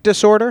genetic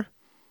disorder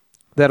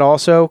that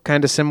also,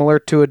 kind of similar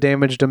to a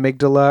damaged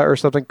amygdala or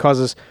something,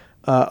 causes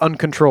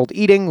uncontrolled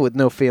eating with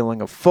no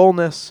feeling of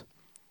fullness.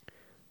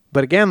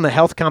 But again, the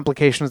health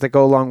complications that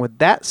go along with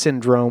that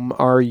syndrome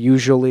are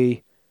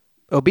usually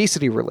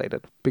obesity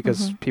related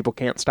because people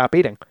can't stop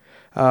eating.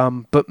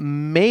 But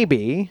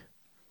maybe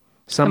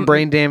some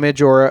brain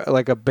damage or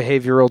like a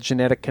behavioral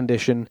genetic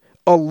condition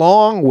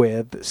along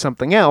with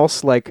something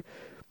else like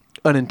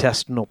an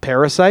intestinal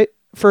parasite,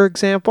 for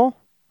example.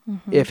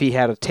 If he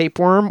had a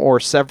tapeworm or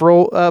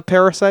several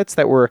parasites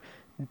that were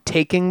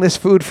taking this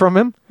food from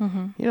him,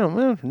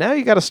 now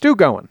you got a stew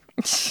going.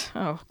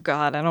 Oh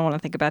God, I don't want to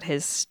think about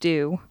his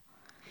stew.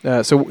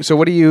 So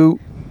what do you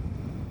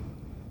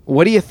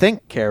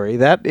think, Carrie?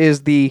 That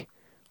is the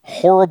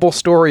horrible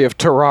story of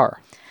Tarrare.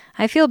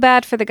 I feel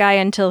bad for the guy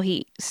until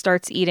he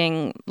starts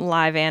eating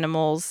live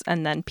animals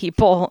and then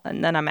people,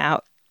 and then I'm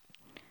out.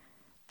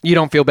 You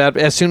don't feel bad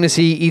as soon as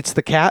he eats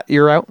the cat,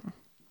 you're out.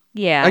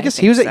 Yeah, I guess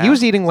he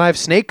was eating live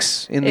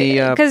snakes in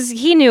the because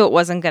he knew it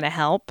wasn't going to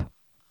help.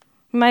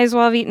 Might as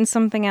well have eaten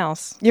something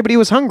else. Yeah, but he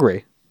was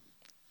hungry.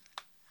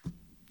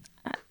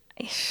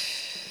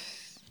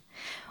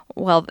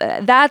 Well,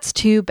 that's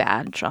too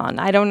bad, John.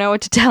 I don't know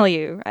what to tell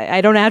you.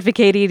 I don't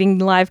advocate eating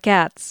live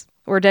cats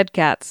or dead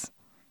cats.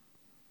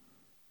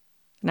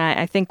 And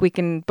I think we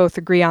can both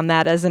agree on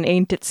that as an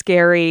ain't it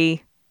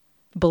scary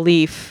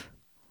belief.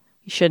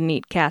 You shouldn't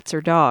eat cats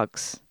or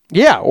dogs.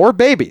 Yeah, or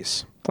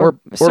babies. Or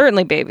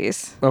certainly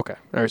babies. Okay.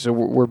 All right, so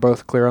we're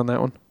both clear on that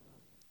one?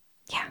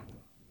 Yeah.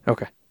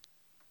 Okay.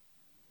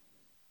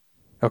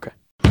 Okay.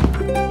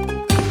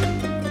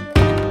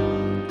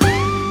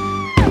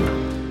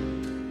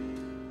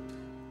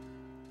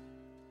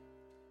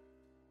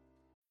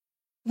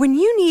 When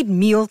you need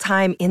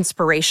mealtime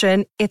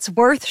inspiration, it's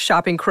worth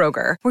shopping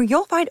Kroger, where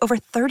you'll find over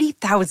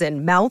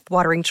 30,000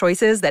 mouth-watering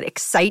choices that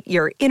excite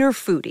your inner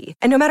foodie.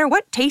 And no matter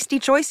what tasty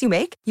choice you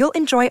make, you'll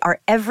enjoy our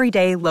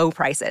everyday low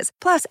prices,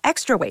 plus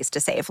extra ways to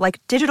save,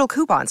 like digital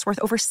coupons worth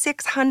over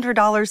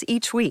 $600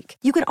 each week.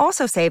 You can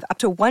also save up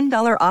to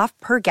 $1 off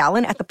per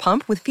gallon at the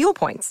pump with fuel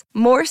points.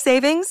 More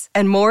savings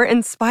and more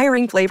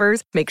inspiring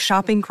flavors make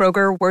shopping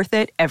Kroger worth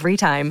it every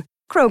time.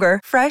 Kroger,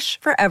 fresh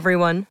for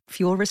everyone.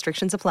 Fuel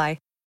restrictions apply.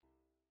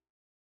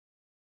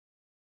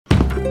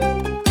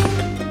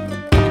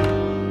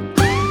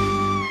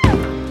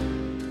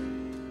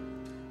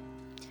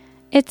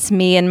 It's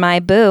me and my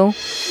boo.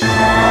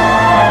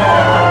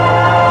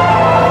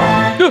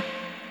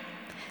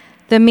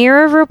 The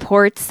Mirror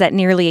reports that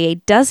nearly a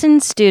dozen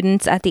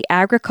students at the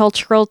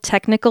Agricultural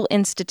Technical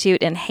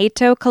Institute in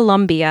Hato,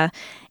 Colombia,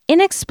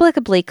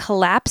 inexplicably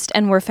collapsed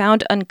and were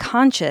found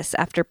unconscious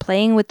after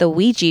playing with the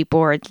Ouija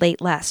board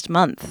late last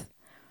month.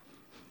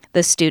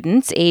 The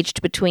students,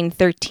 aged between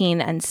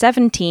 13 and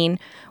 17,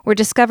 were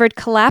discovered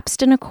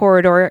collapsed in a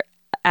corridor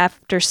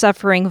after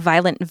suffering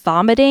violent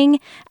vomiting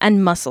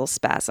and muscle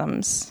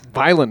spasms.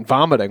 Violent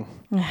vomiting?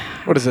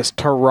 What is this,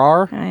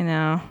 Tarrare? I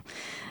know.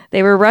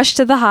 They were rushed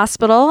to the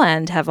hospital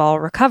and have all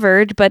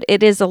recovered, but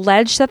it is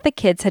alleged that the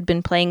kids had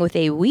been playing with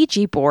a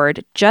Ouija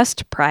board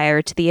just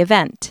prior to the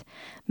event.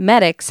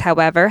 Medics,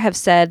 however, have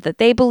said that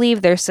they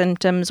believe their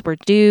symptoms were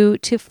due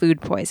to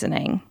food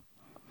poisoning.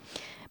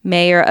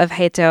 Mayor of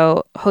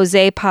Hato,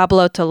 Jose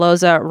Pablo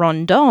Tolosa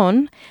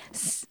Rondon,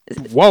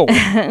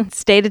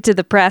 stated to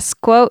the press,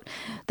 quote,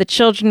 "The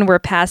children were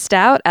passed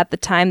out. At the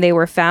time they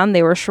were found,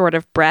 they were short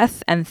of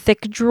breath and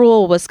thick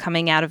drool was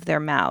coming out of their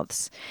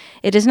mouths.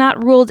 It is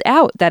not ruled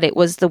out that it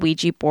was the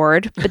Ouija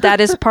board, but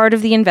that is part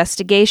of the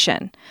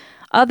investigation.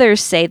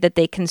 Others say that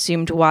they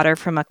consumed water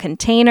from a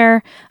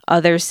container.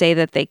 Others say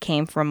that they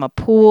came from a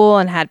pool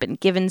and had been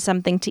given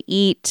something to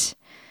eat."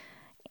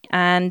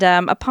 And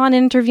upon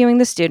interviewing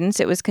the students,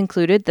 it was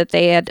concluded that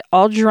they had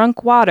all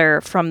drunk water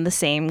from the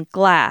same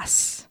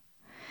glass.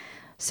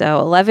 So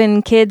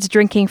 11 kids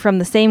drinking from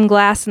the same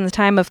glass in the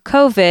time of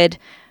COVID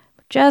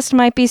just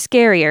might be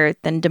scarier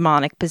than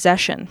demonic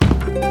possession.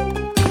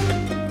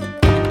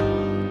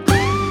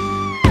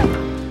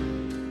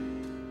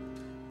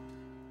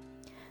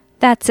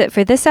 That's it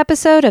for this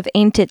episode of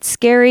Ain't It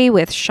Scary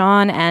with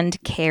Sean and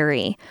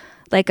Carrie.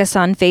 Like us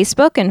on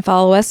Facebook and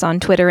follow us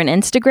on Twitter and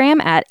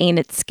Instagram at Ain't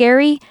It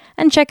Scary,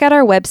 and check out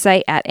our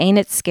website at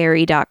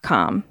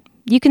ain'titscary.com.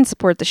 You can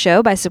support the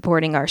show by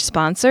supporting our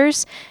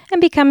sponsors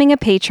and becoming a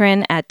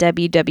patron at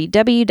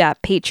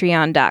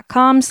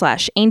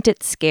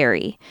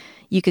www.patreon.com/ain'titscary.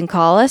 You can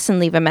call us and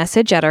leave a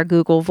message at our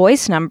Google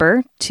Voice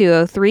number,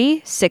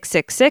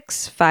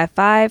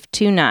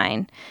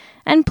 203-666-5529.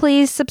 And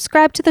please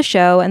subscribe to the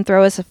show and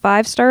throw us a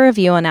 5-star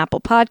review on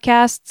Apple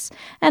Podcasts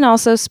and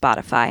also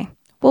Spotify.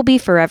 We'll be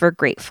forever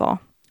grateful.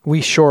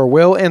 We sure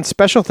will, and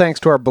special thanks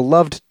to our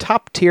beloved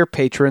top-tier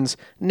patrons,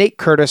 Nate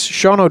Curtis,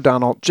 Sean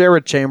O'Donnell,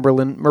 Jared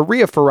Chamberlain,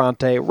 Maria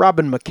Ferrante,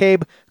 Robin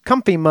McCabe,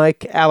 Comfy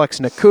Mike, Alex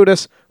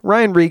Nakutis,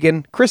 Ryan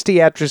Regan, Christy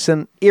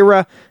Atchison,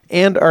 Ira,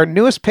 and our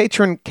newest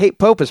patron, Kate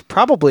Pope, is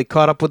probably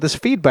caught up with this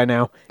feed by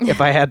now,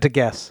 if I had to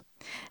guess.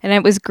 And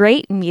it was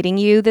great meeting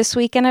you this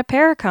weekend at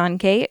Paracon,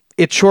 Kate.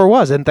 It sure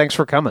was, and thanks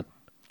for coming.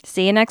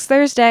 See you next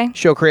Thursday.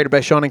 Show created by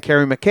Sean and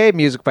Carrie McCabe,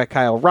 music by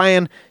Kyle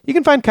Ryan. You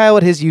can find Kyle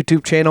at his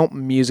YouTube channel,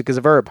 Music is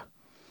a Verb.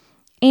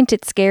 Ain't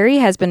It Scary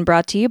has been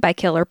brought to you by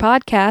Killer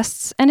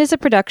Podcasts and is a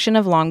production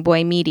of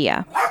Longboy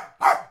Media.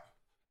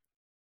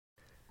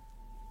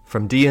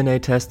 From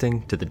DNA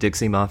testing to the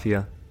Dixie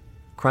Mafia,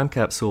 Crime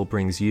Capsule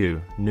brings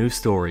you new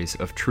stories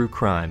of true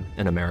crime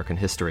in American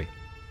history.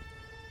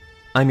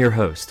 I'm your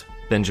host,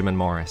 Benjamin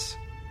Morris.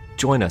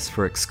 Join us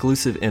for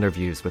exclusive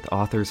interviews with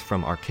authors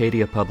from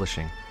Arcadia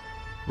Publishing,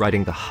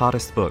 writing the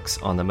hottest books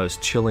on the most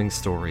chilling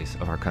stories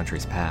of our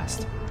country's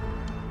past.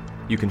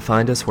 You can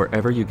find us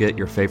wherever you get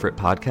your favorite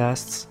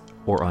podcasts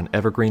or on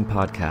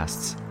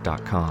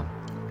evergreenpodcasts.com.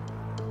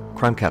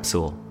 Crime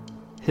Capsule.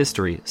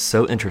 History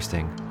so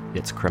interesting,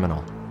 it's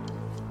criminal.